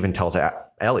 And she even tells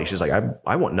Ellie, she's like,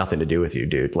 I want nothing to do with you,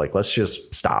 dude. Like, let's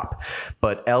just stop.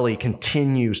 But Ellie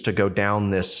continues to go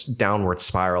down this downward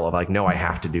spiral of like, no, I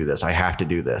have to do this. I have to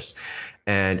do this.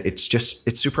 And it's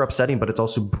super upsetting, but it's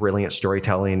also brilliant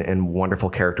storytelling and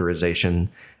wonderful characterization.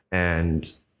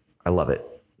 And I love it.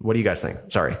 What do you guys think?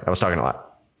 Sorry, I was talking a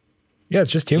lot. Yeah,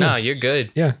 it's just human. No, you're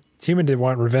good. Yeah, it's human to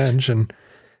want revenge. And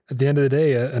at the end of the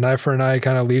day, an eye for an eye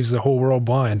kind of leaves the whole world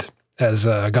blind, as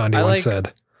Gandhi once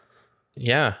said.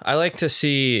 Yeah, I like to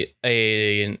see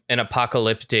an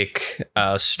apocalyptic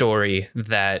story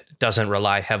that doesn't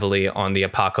rely heavily on the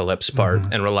apocalypse part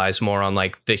and relies more on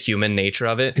like the human nature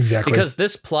of it. Exactly. Because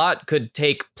this plot could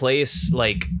take place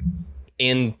like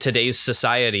in today's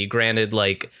society. Granted,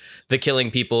 like the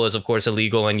killing people is of course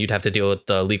illegal and you'd have to deal with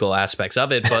the legal aspects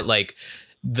of it. But like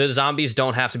the zombies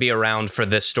don't have to be around for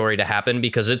this story to happen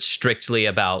because it's strictly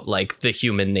about like the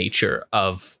human nature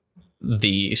of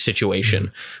the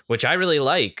situation, which I really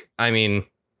like. I mean,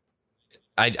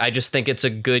 I just think it's a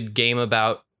good game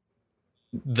about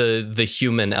the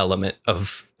human element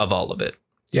of all of it.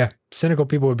 Yeah. Cynical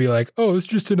people would be like, oh, it's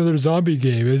just another zombie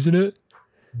game, isn't it?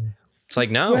 It's like,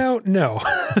 no. Well, no.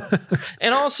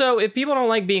 And also, if people don't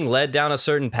like being led down a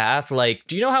certain path, like,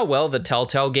 do you know how well the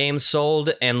Telltale games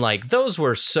sold? And like, those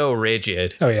were so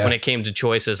rigid when it came to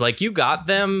choices. Like, you got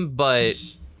them, but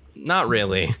not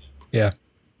really. Yeah.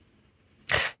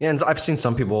 Yeah, and I've seen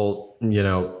some people,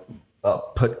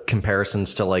 put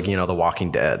comparisons to like, The Walking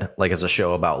Dead, like as a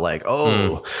show about like,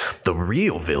 the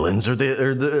real villains are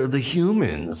the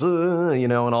humans,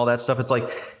 and all that stuff. It's like,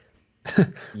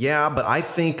 yeah, but I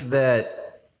think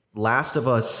that Last of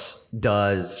Us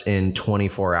does in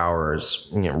 24 hours,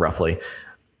 roughly,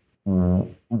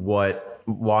 what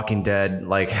Walking Dead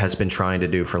like has been trying to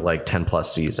do for like 10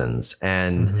 plus seasons.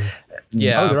 And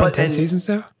they're on 10 seasons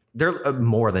now? They're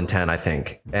more than 10, I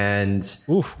think. And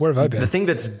where have I been? The thing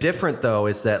that's different though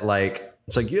is that like,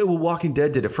 it's like, yeah, well, Walking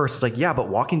Dead did it first. It's like, yeah, but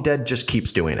Walking Dead just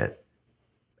keeps doing it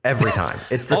every time.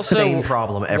 It's the same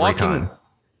problem every time.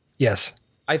 Yes.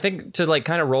 I think to like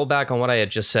kind of roll back on what I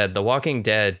had just said, The Walking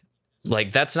Dead,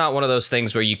 like that's not one of those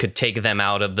things where you could take them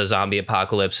out of the zombie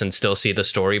apocalypse and still see the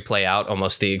story play out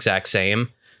almost the exact same.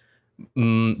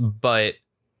 But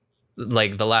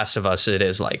like The Last of Us, it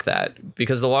is like that,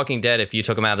 because The Walking Dead, if you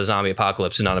took them out of the zombie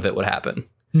apocalypse, none of it would happen.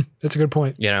 That's a good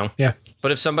point. Yeah.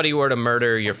 But if somebody were to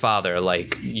murder your father,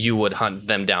 like you would hunt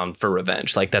them down for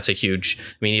revenge. Like that's a huge,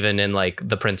 I mean, even in like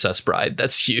The Princess Bride,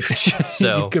 that's huge.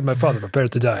 So you killed my father,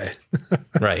 prepared to die.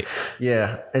 Right.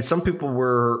 Yeah. And some people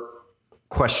were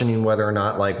questioning whether or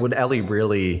not like, would Ellie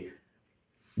really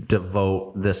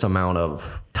devote this amount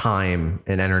of time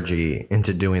and energy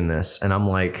into doing this? And I'm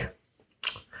like,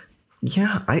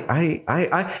 yeah,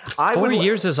 I 4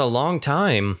 years is a long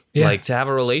time, like to have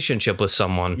a relationship with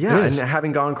someone. Yeah, and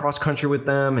having gone cross country with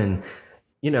them, and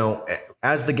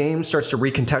as the game starts to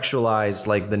recontextualize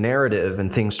like the narrative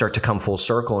and things start to come full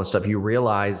circle and stuff, you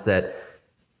realize that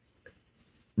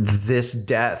this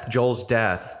death, Joel's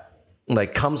death,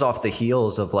 like comes off the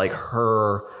heels of like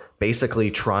her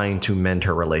basically trying to mend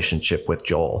her relationship with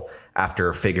Joel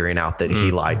after figuring out that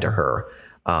he lied to her.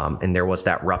 And there was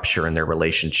that rupture in their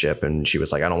relationship, and she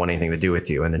was like, I don't want anything to do with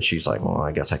you. And then she's like, well,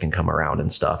 I guess I can come around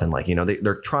and stuff. And like,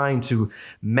 they're trying to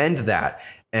mend that.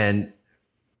 And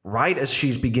right as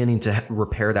she's beginning to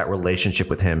repair that relationship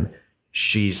with him,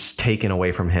 she's taken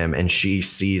away from him and she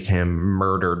sees him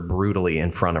murdered brutally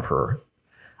in front of her.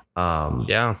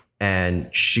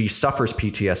 And she suffers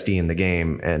PTSD in the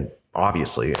game, and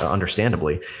obviously,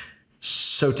 understandably.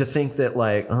 So to think that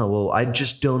like, oh, well, I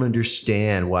just don't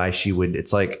understand why she would,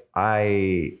 it's like,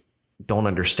 I don't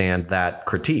understand that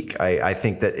critique. I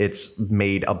think that it's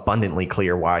made abundantly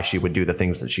clear why she would do the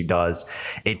things that she does.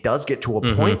 It does get to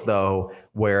a point though,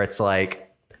 where it's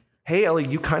like, hey, Ellie,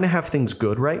 you kind of have things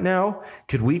good right now.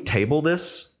 Could we table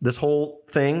this whole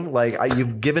thing? Like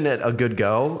you've given it a good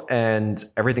go and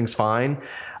everything's fine.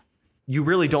 You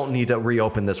really don't need to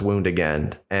reopen this wound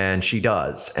again. And she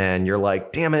does. And you're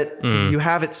like, damn it, you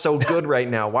have it so good right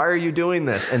now. Why are you doing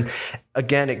this? And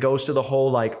again, it goes to the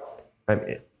whole, like,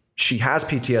 she has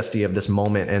PTSD of this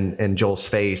moment in Joel's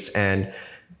face. And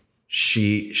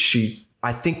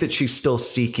I think that she's still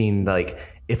seeking, like,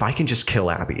 if I can just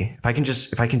kill Abby, if I can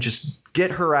just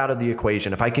get her out of the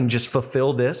equation, if I can just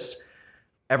fulfill this,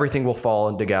 everything will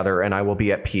fall together and I will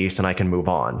be at peace and I can move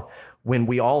on. When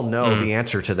we all know the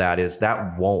answer to that is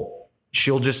that won't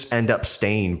she'll just end up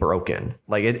staying broken.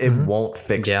 Like it won't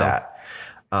fix that.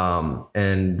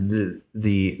 And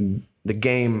the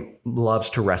game loves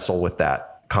to wrestle with that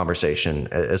conversation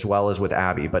as well as with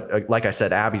Abby. But like I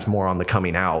said, Abby's more on the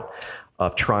coming out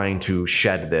of trying to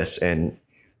shed this, and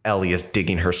Ellie is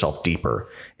digging herself deeper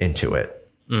into it.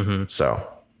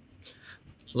 So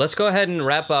let's go ahead and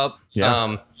wrap up.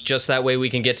 Just that way we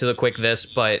can get to the quick this.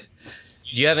 But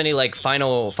do you have any like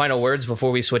final words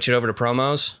before we switch it over to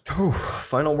promos?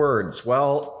 Final words.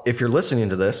 Well, if you're listening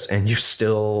to this and you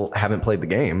still haven't played the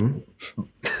game,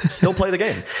 still play the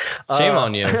game. Shame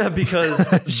on you. Because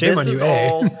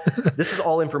this is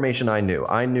all information I knew.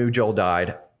 I knew Joel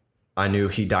died. I knew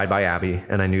he died by Abby,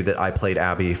 and I knew that I played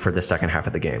Abby for the second half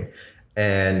of the game.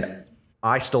 And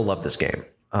I still love this game.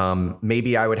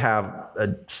 Maybe I would have a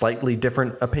slightly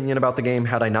different opinion about the game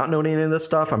had I not known any of this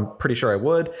stuff. I'm pretty sure I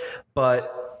would,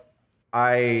 but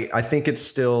I think it's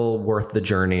still worth the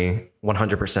journey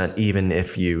 100%, even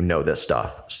if you know this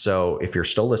stuff. So if you're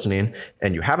still listening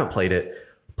and you haven't played it,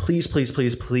 please play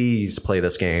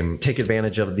this game. Take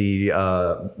advantage of the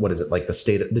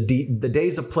the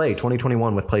days of play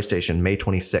 2021 with PlayStation, May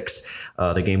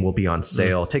 26th. The game will be on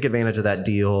sale. Take advantage of that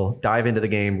deal. Dive into the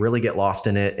game, really get lost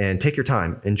in it, and take your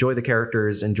time. Enjoy the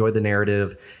characters, enjoy the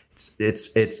narrative.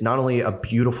 It's not only a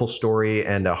beautiful story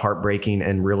and a heartbreaking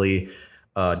and really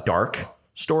dark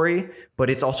story,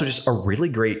 but it's also just a really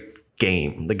great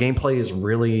game. The gameplay is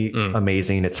really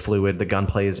amazing. It's fluid. The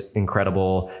gunplay is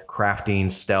incredible. Crafting,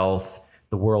 stealth,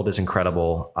 the world is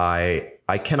incredible. I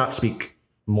cannot speak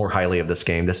more highly of this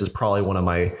game. This is probably one of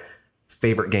my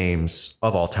favorite games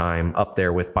of all time, up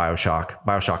there with BioShock.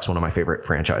 BioShock's one of my favorite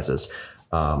franchises.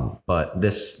 But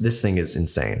this thing is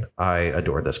insane. I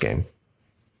adore this game.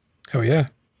 Oh yeah.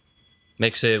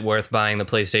 Makes it worth buying the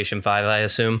PlayStation 5, I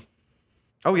assume.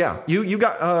 Oh yeah, you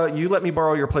let me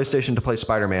borrow your PlayStation to play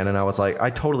Spider-Man, and I was like,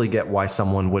 I totally get why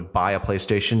someone would buy a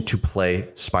PlayStation to play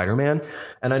Spider-Man.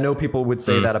 And I know people would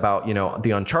say that about,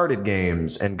 the Uncharted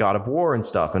games and God of War and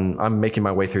stuff, and I'm making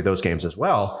my way through those games as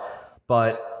well.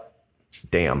 But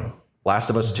damn, Last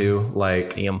of Us 2,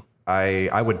 like damn.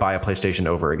 I would buy a PlayStation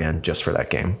over again just for that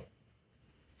game.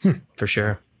 For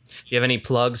sure. Do you have any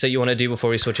plugs that you want to do before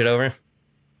we switch it over?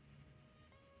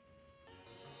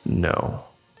 No.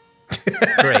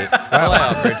 Great. Well, I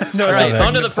offered. No, all right,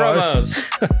 on to the promos.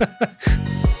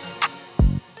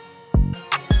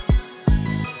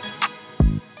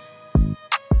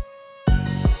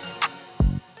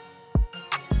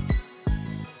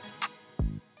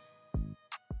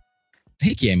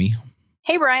 Hey, Cammy.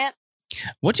 Hey, Bryant.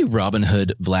 What do Robin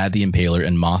Hood, Vlad the Impaler,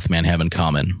 and Mothman have in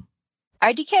common?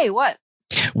 IDK, what?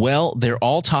 Well, they're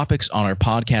all topics on our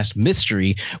podcast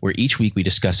Mythstory, where each week we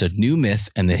discuss a new myth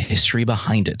and the history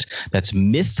behind it. That's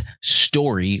Myth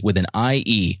Story with an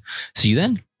IE. See you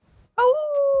then. Oh.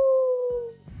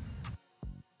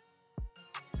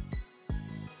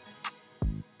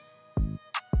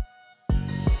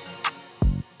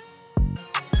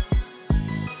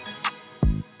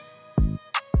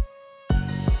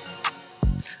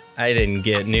 I didn't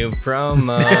get new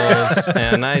promos,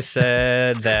 and I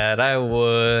said that I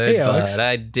would, but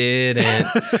I didn't.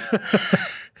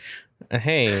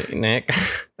 Hey, Nick.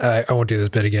 I won't do this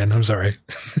bit again. I'm sorry.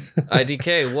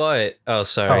 IDK, what? Oh,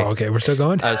 sorry. Oh, okay. We're still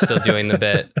going? I was still doing the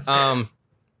bit.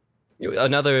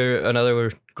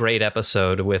 Another great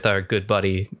episode with our good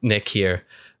buddy Nick here.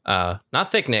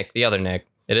 Not Thick Nick, the other Nick.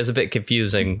 It is a bit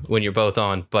confusing when you're both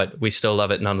on, but we still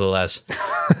love it nonetheless.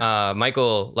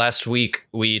 Michael, last week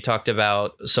we talked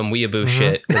about some weeaboo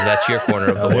shit, because that's your corner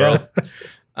of the world.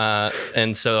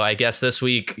 And so I guess this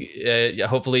week,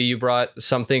 hopefully you brought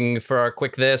something for our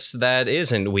quick this that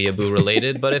isn't weeaboo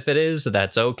related, but if it is,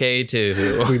 that's okay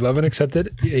too. We love and accept it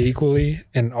equally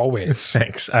and always.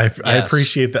 Thanks. I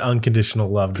appreciate the unconditional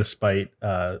love despite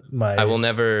my... I will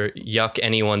never yuck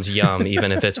anyone's yum,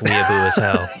 even if it's weeaboo as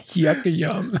hell. Yuck a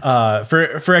yum.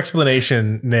 For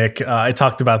explanation, Nick, I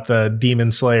talked about the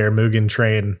Demon Slayer Mugen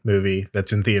Train movie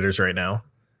that's in theaters right now.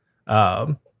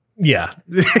 Yeah.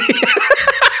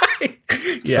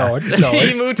 Yeah. Solid.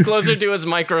 He moved closer to his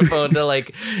microphone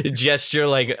to gesture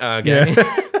okay.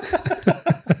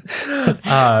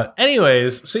 Yeah.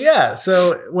 Anyways,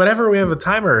 so whenever we have a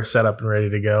timer set up and ready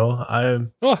to go,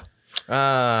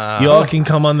 you all can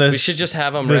come on this. We should just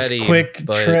have them this ready. Quick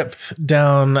trip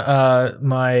down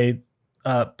my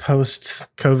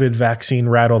post-COVID vaccine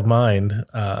rattled mind.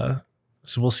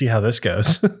 So we'll see how this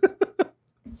goes.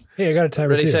 Hey, I got a timer.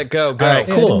 Ready, set, go. All right,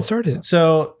 cool. I didn't start it.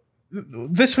 So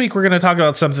this week we're going to talk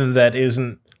about something that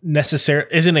isn't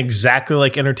exactly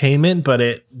like entertainment, but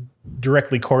it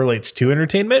directly correlates to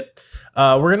entertainment.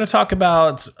 We're going to talk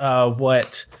about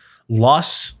what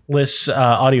lossless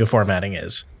audio formatting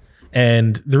is.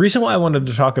 And the reason why I wanted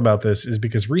to talk about this is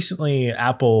because recently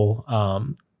Apple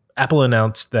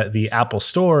announced that the Apple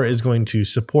Store is going to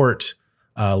support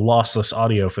lossless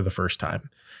audio for the first time.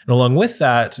 And along with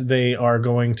that, they are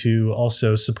going to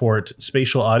also support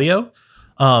spatial audio.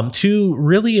 Two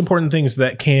really important things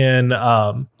that can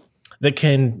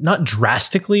not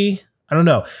drastically, I don't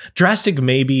know, drastic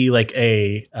may be like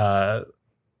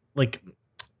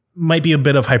might be a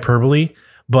bit of hyperbole,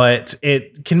 but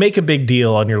it can make a big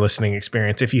deal on your listening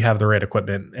experience if you have the right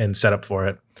equipment and setup for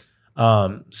it.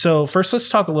 So first, let's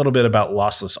talk a little bit about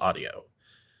lossless audio.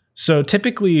 So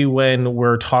typically when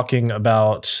we're talking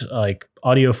about like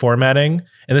audio formatting,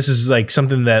 and this is like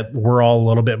something that we're all a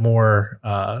little bit more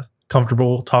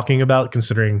comfortable talking about,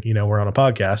 considering, you know, we're on a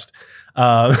podcast.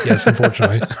 Yes,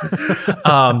 unfortunately.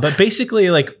 But basically,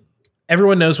 like,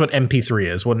 everyone knows what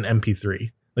MP3 is, what an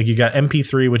MP3. Like, you got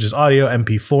MP3, which is audio,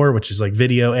 MP4, which is like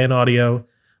video and audio.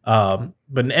 But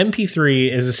an MP3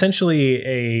 is essentially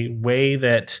a way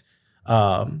that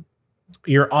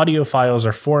your audio files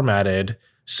are formatted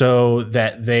so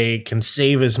that they can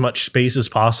save as much space as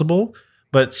possible,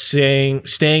 but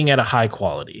staying at a high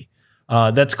quality.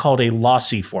 That's called a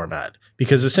lossy format,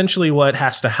 because essentially what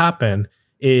has to happen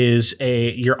is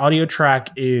your audio track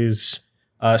is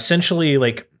essentially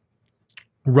like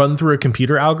run through a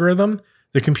computer algorithm.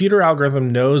 The computer algorithm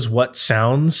knows what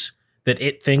sounds that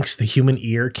it thinks the human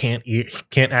ear can't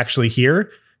actually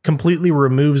hear, completely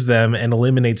removes them and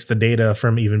eliminates the data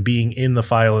from even being in the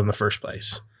file in the first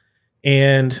place.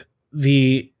 And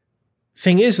the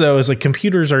thing is, though, is like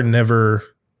computers are never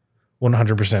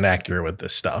 100% accurate with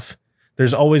this stuff.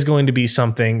 There's always going to be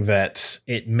something that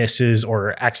it misses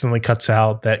or accidentally cuts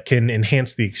out that can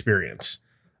enhance the experience.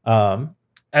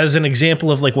 As an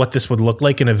example of like what this would look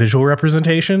like in a visual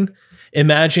representation,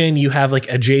 imagine you have like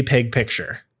a JPEG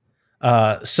picture.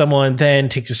 Someone then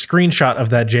takes a screenshot of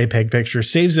that JPEG picture,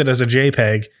 saves it as a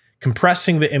JPEG,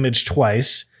 compressing the image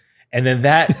twice, and then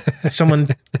that someone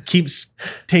keeps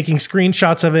taking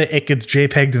screenshots of it. It gets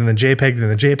JPEG'd and then JPEG'd and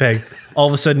then JPEG. All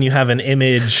of a sudden you have an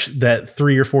image that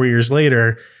 3 or 4 years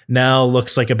later now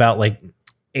looks like about like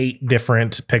 8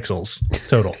 different pixels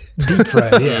total. Deep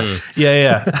fried, yes.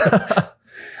 Yeah.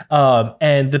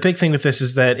 And the big thing with this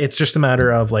is that it's just a matter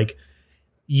of like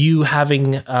you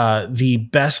having the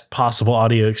best possible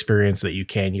audio experience that you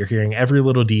can. You're hearing every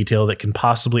little detail that can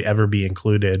possibly ever be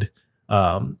included.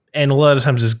 And a lot of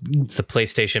times it's the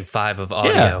PlayStation 5 of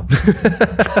audio.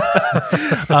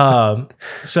 Yeah.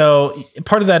 So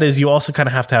part of that is you also kind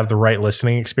of have to have the right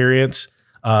listening experience.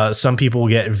 Some people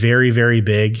get very, very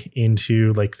big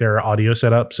into like their audio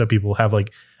setup. So people have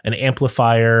like an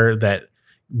amplifier that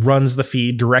runs the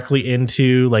feed directly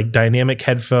into like dynamic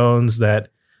headphones that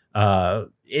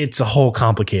it's a whole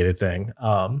complicated thing.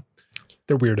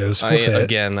 They're weirdos.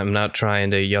 I'm not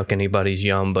trying to yuck anybody's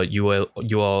yum, but you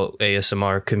all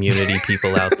ASMR community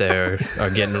people out there are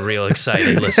getting real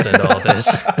excited listening to all this.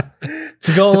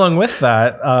 To go along with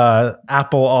that,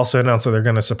 Apple also announced that they're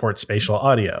going to support spatial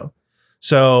audio.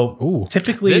 So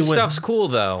typically this stuff's cool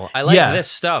though. I like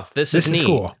this stuff. This is neat.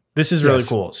 Cool. This is really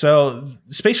cool. So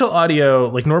spatial audio,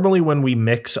 like normally when we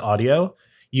mix audio,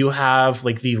 you have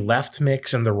like the left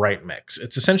mix and the right mix.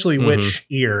 It's essentially which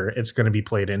ear it's going to be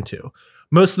played into.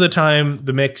 Most of the time,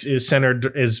 the mix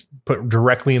is put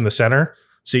directly in the center,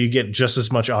 so you get just as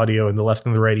much audio in the left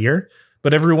and the right ear.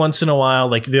 But every once in a while,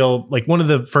 like one of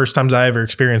the first times I ever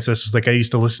experienced this was like I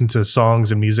used to listen to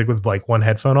songs and music with like one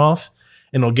headphone off,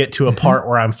 and it'll get to a part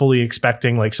where I'm fully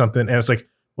expecting like something, and it's like,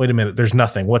 wait a minute, there's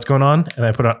nothing. What's going on? And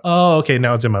I put on, oh, okay,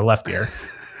 now it's in my left ear.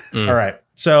 All right.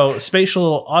 So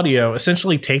spatial audio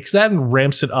essentially takes that and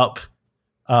ramps it up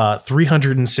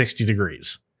 360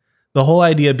 degrees. The whole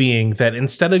idea being that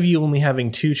instead of you only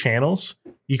having 2 channels,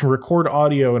 you can record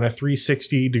audio in a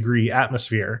 360 degree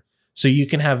atmosphere. So you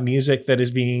can have music that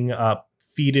is being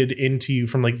feeded into you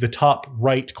from like the top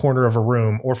right corner of a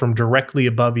room, or from directly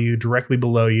above you, directly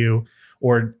below you,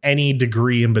 or any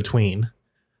degree in between.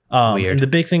 Weird. And the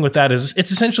big thing with that is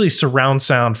it's essentially surround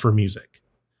sound for music.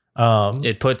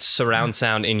 It puts surround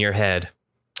sound in your head.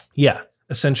 Yeah,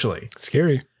 essentially.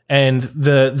 Scary. And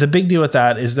the big deal with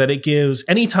that is that it gives,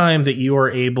 any time that you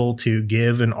are able to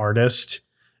give an artist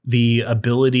the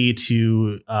ability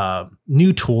to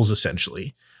new tools,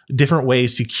 essentially different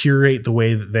ways to curate the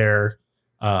way that their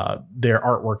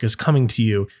artwork is coming to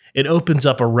you, it opens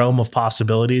up a realm of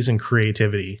possibilities and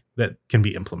creativity that can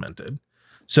be implemented.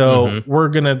 So we're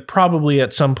going to probably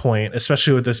at some point,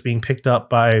 especially with this being picked up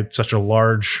by such a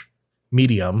large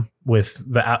medium with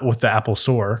the Apple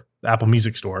Store, the Apple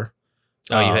Music Store.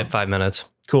 Oh, you hit 5 minutes.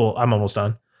 Cool. I'm almost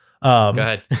done. Go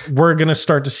ahead. We're going to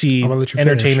start to see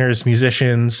entertainers,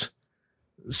 musicians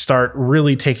start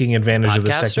really taking advantage of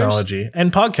this technology,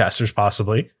 and podcasters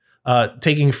possibly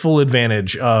taking full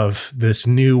advantage of this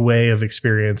new way of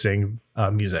experiencing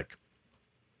music.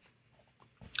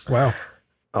 Wow.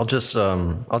 I'll just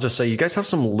say you guys have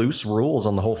some loose rules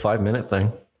on the whole 5-minute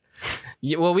thing.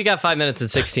 Yeah, well, we got 5 minutes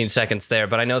and 16 seconds there,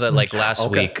 but I know that like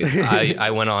last week I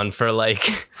went on for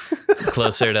like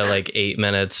closer to like 8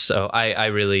 minutes. So I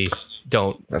really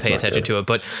don't pay attention to it.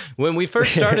 But when we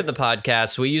first started the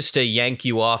podcast, we used to yank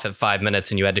you off at 5 minutes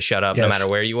and you had to shut up no matter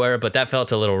where you were. But that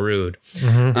felt a little rude.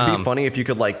 Mm-hmm. It'd be funny if you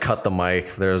could like cut the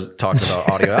mic. They're talking about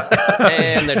audio.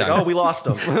 And they're like, oh, we lost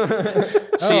them.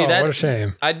 See, what a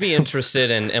shame. I'd be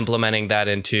interested in implementing that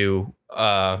into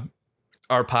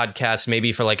our podcast,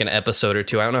 maybe for like an episode or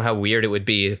two. I don't know how weird it would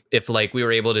be if like we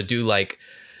were able to do like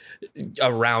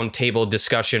a round table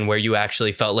discussion where you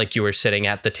actually felt like you were sitting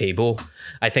at the table.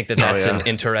 I think that's an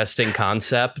interesting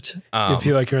concept. You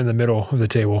feel like you're in the middle of the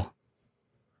table.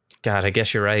 God, I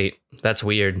guess you're right. That's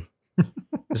weird.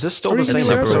 Is this still the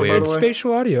same episode? Weird.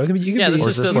 Spatial audio. You can this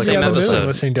is still the same episode.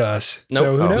 Listening to us. Nope.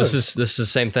 So who knows? This is the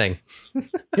same thing.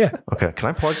 Yeah. Okay. Can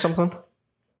I plug something?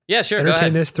 Yeah, sure.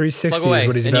 Entertain This 360 plug away, is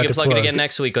what he's and about you can to plug it again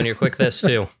next week on your Quick This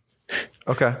too.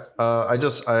 Okay. I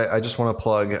just want to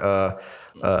plug.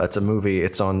 It's a movie.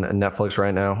 It's on Netflix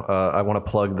right now. I want to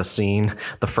plug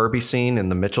the Furby scene in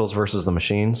the Mitchells versus the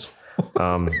Machines.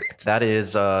 That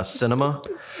is cinema,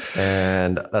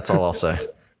 and that's all I'll say.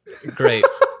 Great.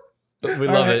 We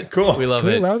love it. Cool. We love Can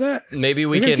it. we allow that? Maybe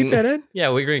we can keep that in. Yeah,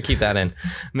 we're gonna keep that in.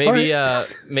 Maybe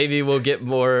maybe we'll get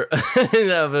more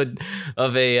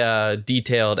of a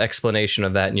detailed explanation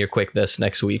of that in your Quick This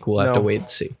next week. We'll have to wait and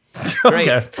see. Great.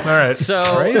 Okay. All right. So,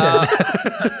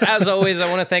 as always, I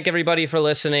want to thank everybody for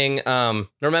listening.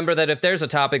 Remember that if there's a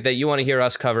topic that you want to hear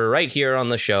us cover right here on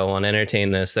the show on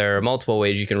Entertain This, there are multiple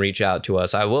ways you can reach out to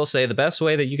us. I will say the best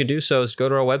way that you can do so is to go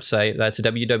to our website. That's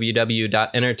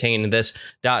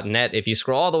www.entertainthis.net. If you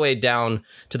scroll all the way down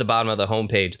to the bottom of the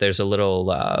homepage, there's a little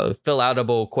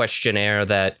fill-outable questionnaire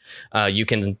that you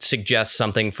can suggest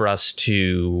something for us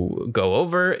to go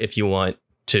over. If you want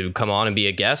to come on and be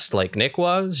a guest like Nick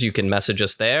was, you can message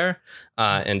us there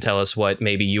and tell us what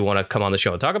maybe you want to come on the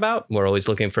show and talk about. We're always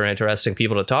looking for interesting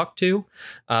people to talk to.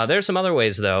 There's some other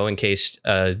ways, though, in case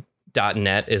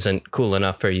 .net isn't cool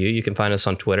enough for you. You can find us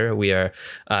on Twitter. We are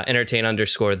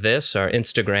entertain_this. Our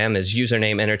Instagram is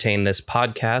username Entertain This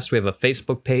Podcast. We have a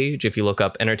Facebook page. If you look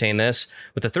up Entertain This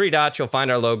with the 3 dots, you'll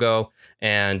find our logo,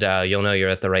 and you'll know you're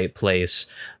at the right place.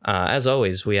 As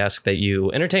always, we ask that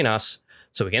you entertain us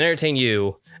so we can entertain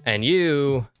you, and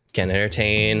you can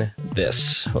entertain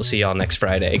this. We'll see y'all next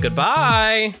Friday.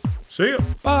 Goodbye. See ya.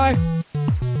 Bye.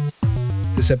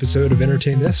 This episode of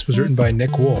Entertain This was written by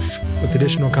Nick Wolf, with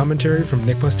additional commentary from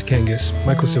Nick Mustakangis,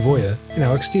 Michael Savoya, and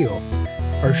Alex Steele.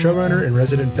 Our showrunner and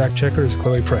resident fact-checker is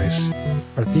Chloe Price.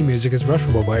 Our theme music is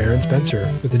Rushable by Aaron Spencer,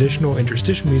 with additional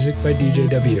interstitial music by DJ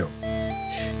W.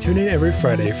 Tune in every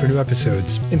Friday for new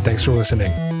episodes, and thanks for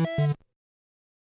listening.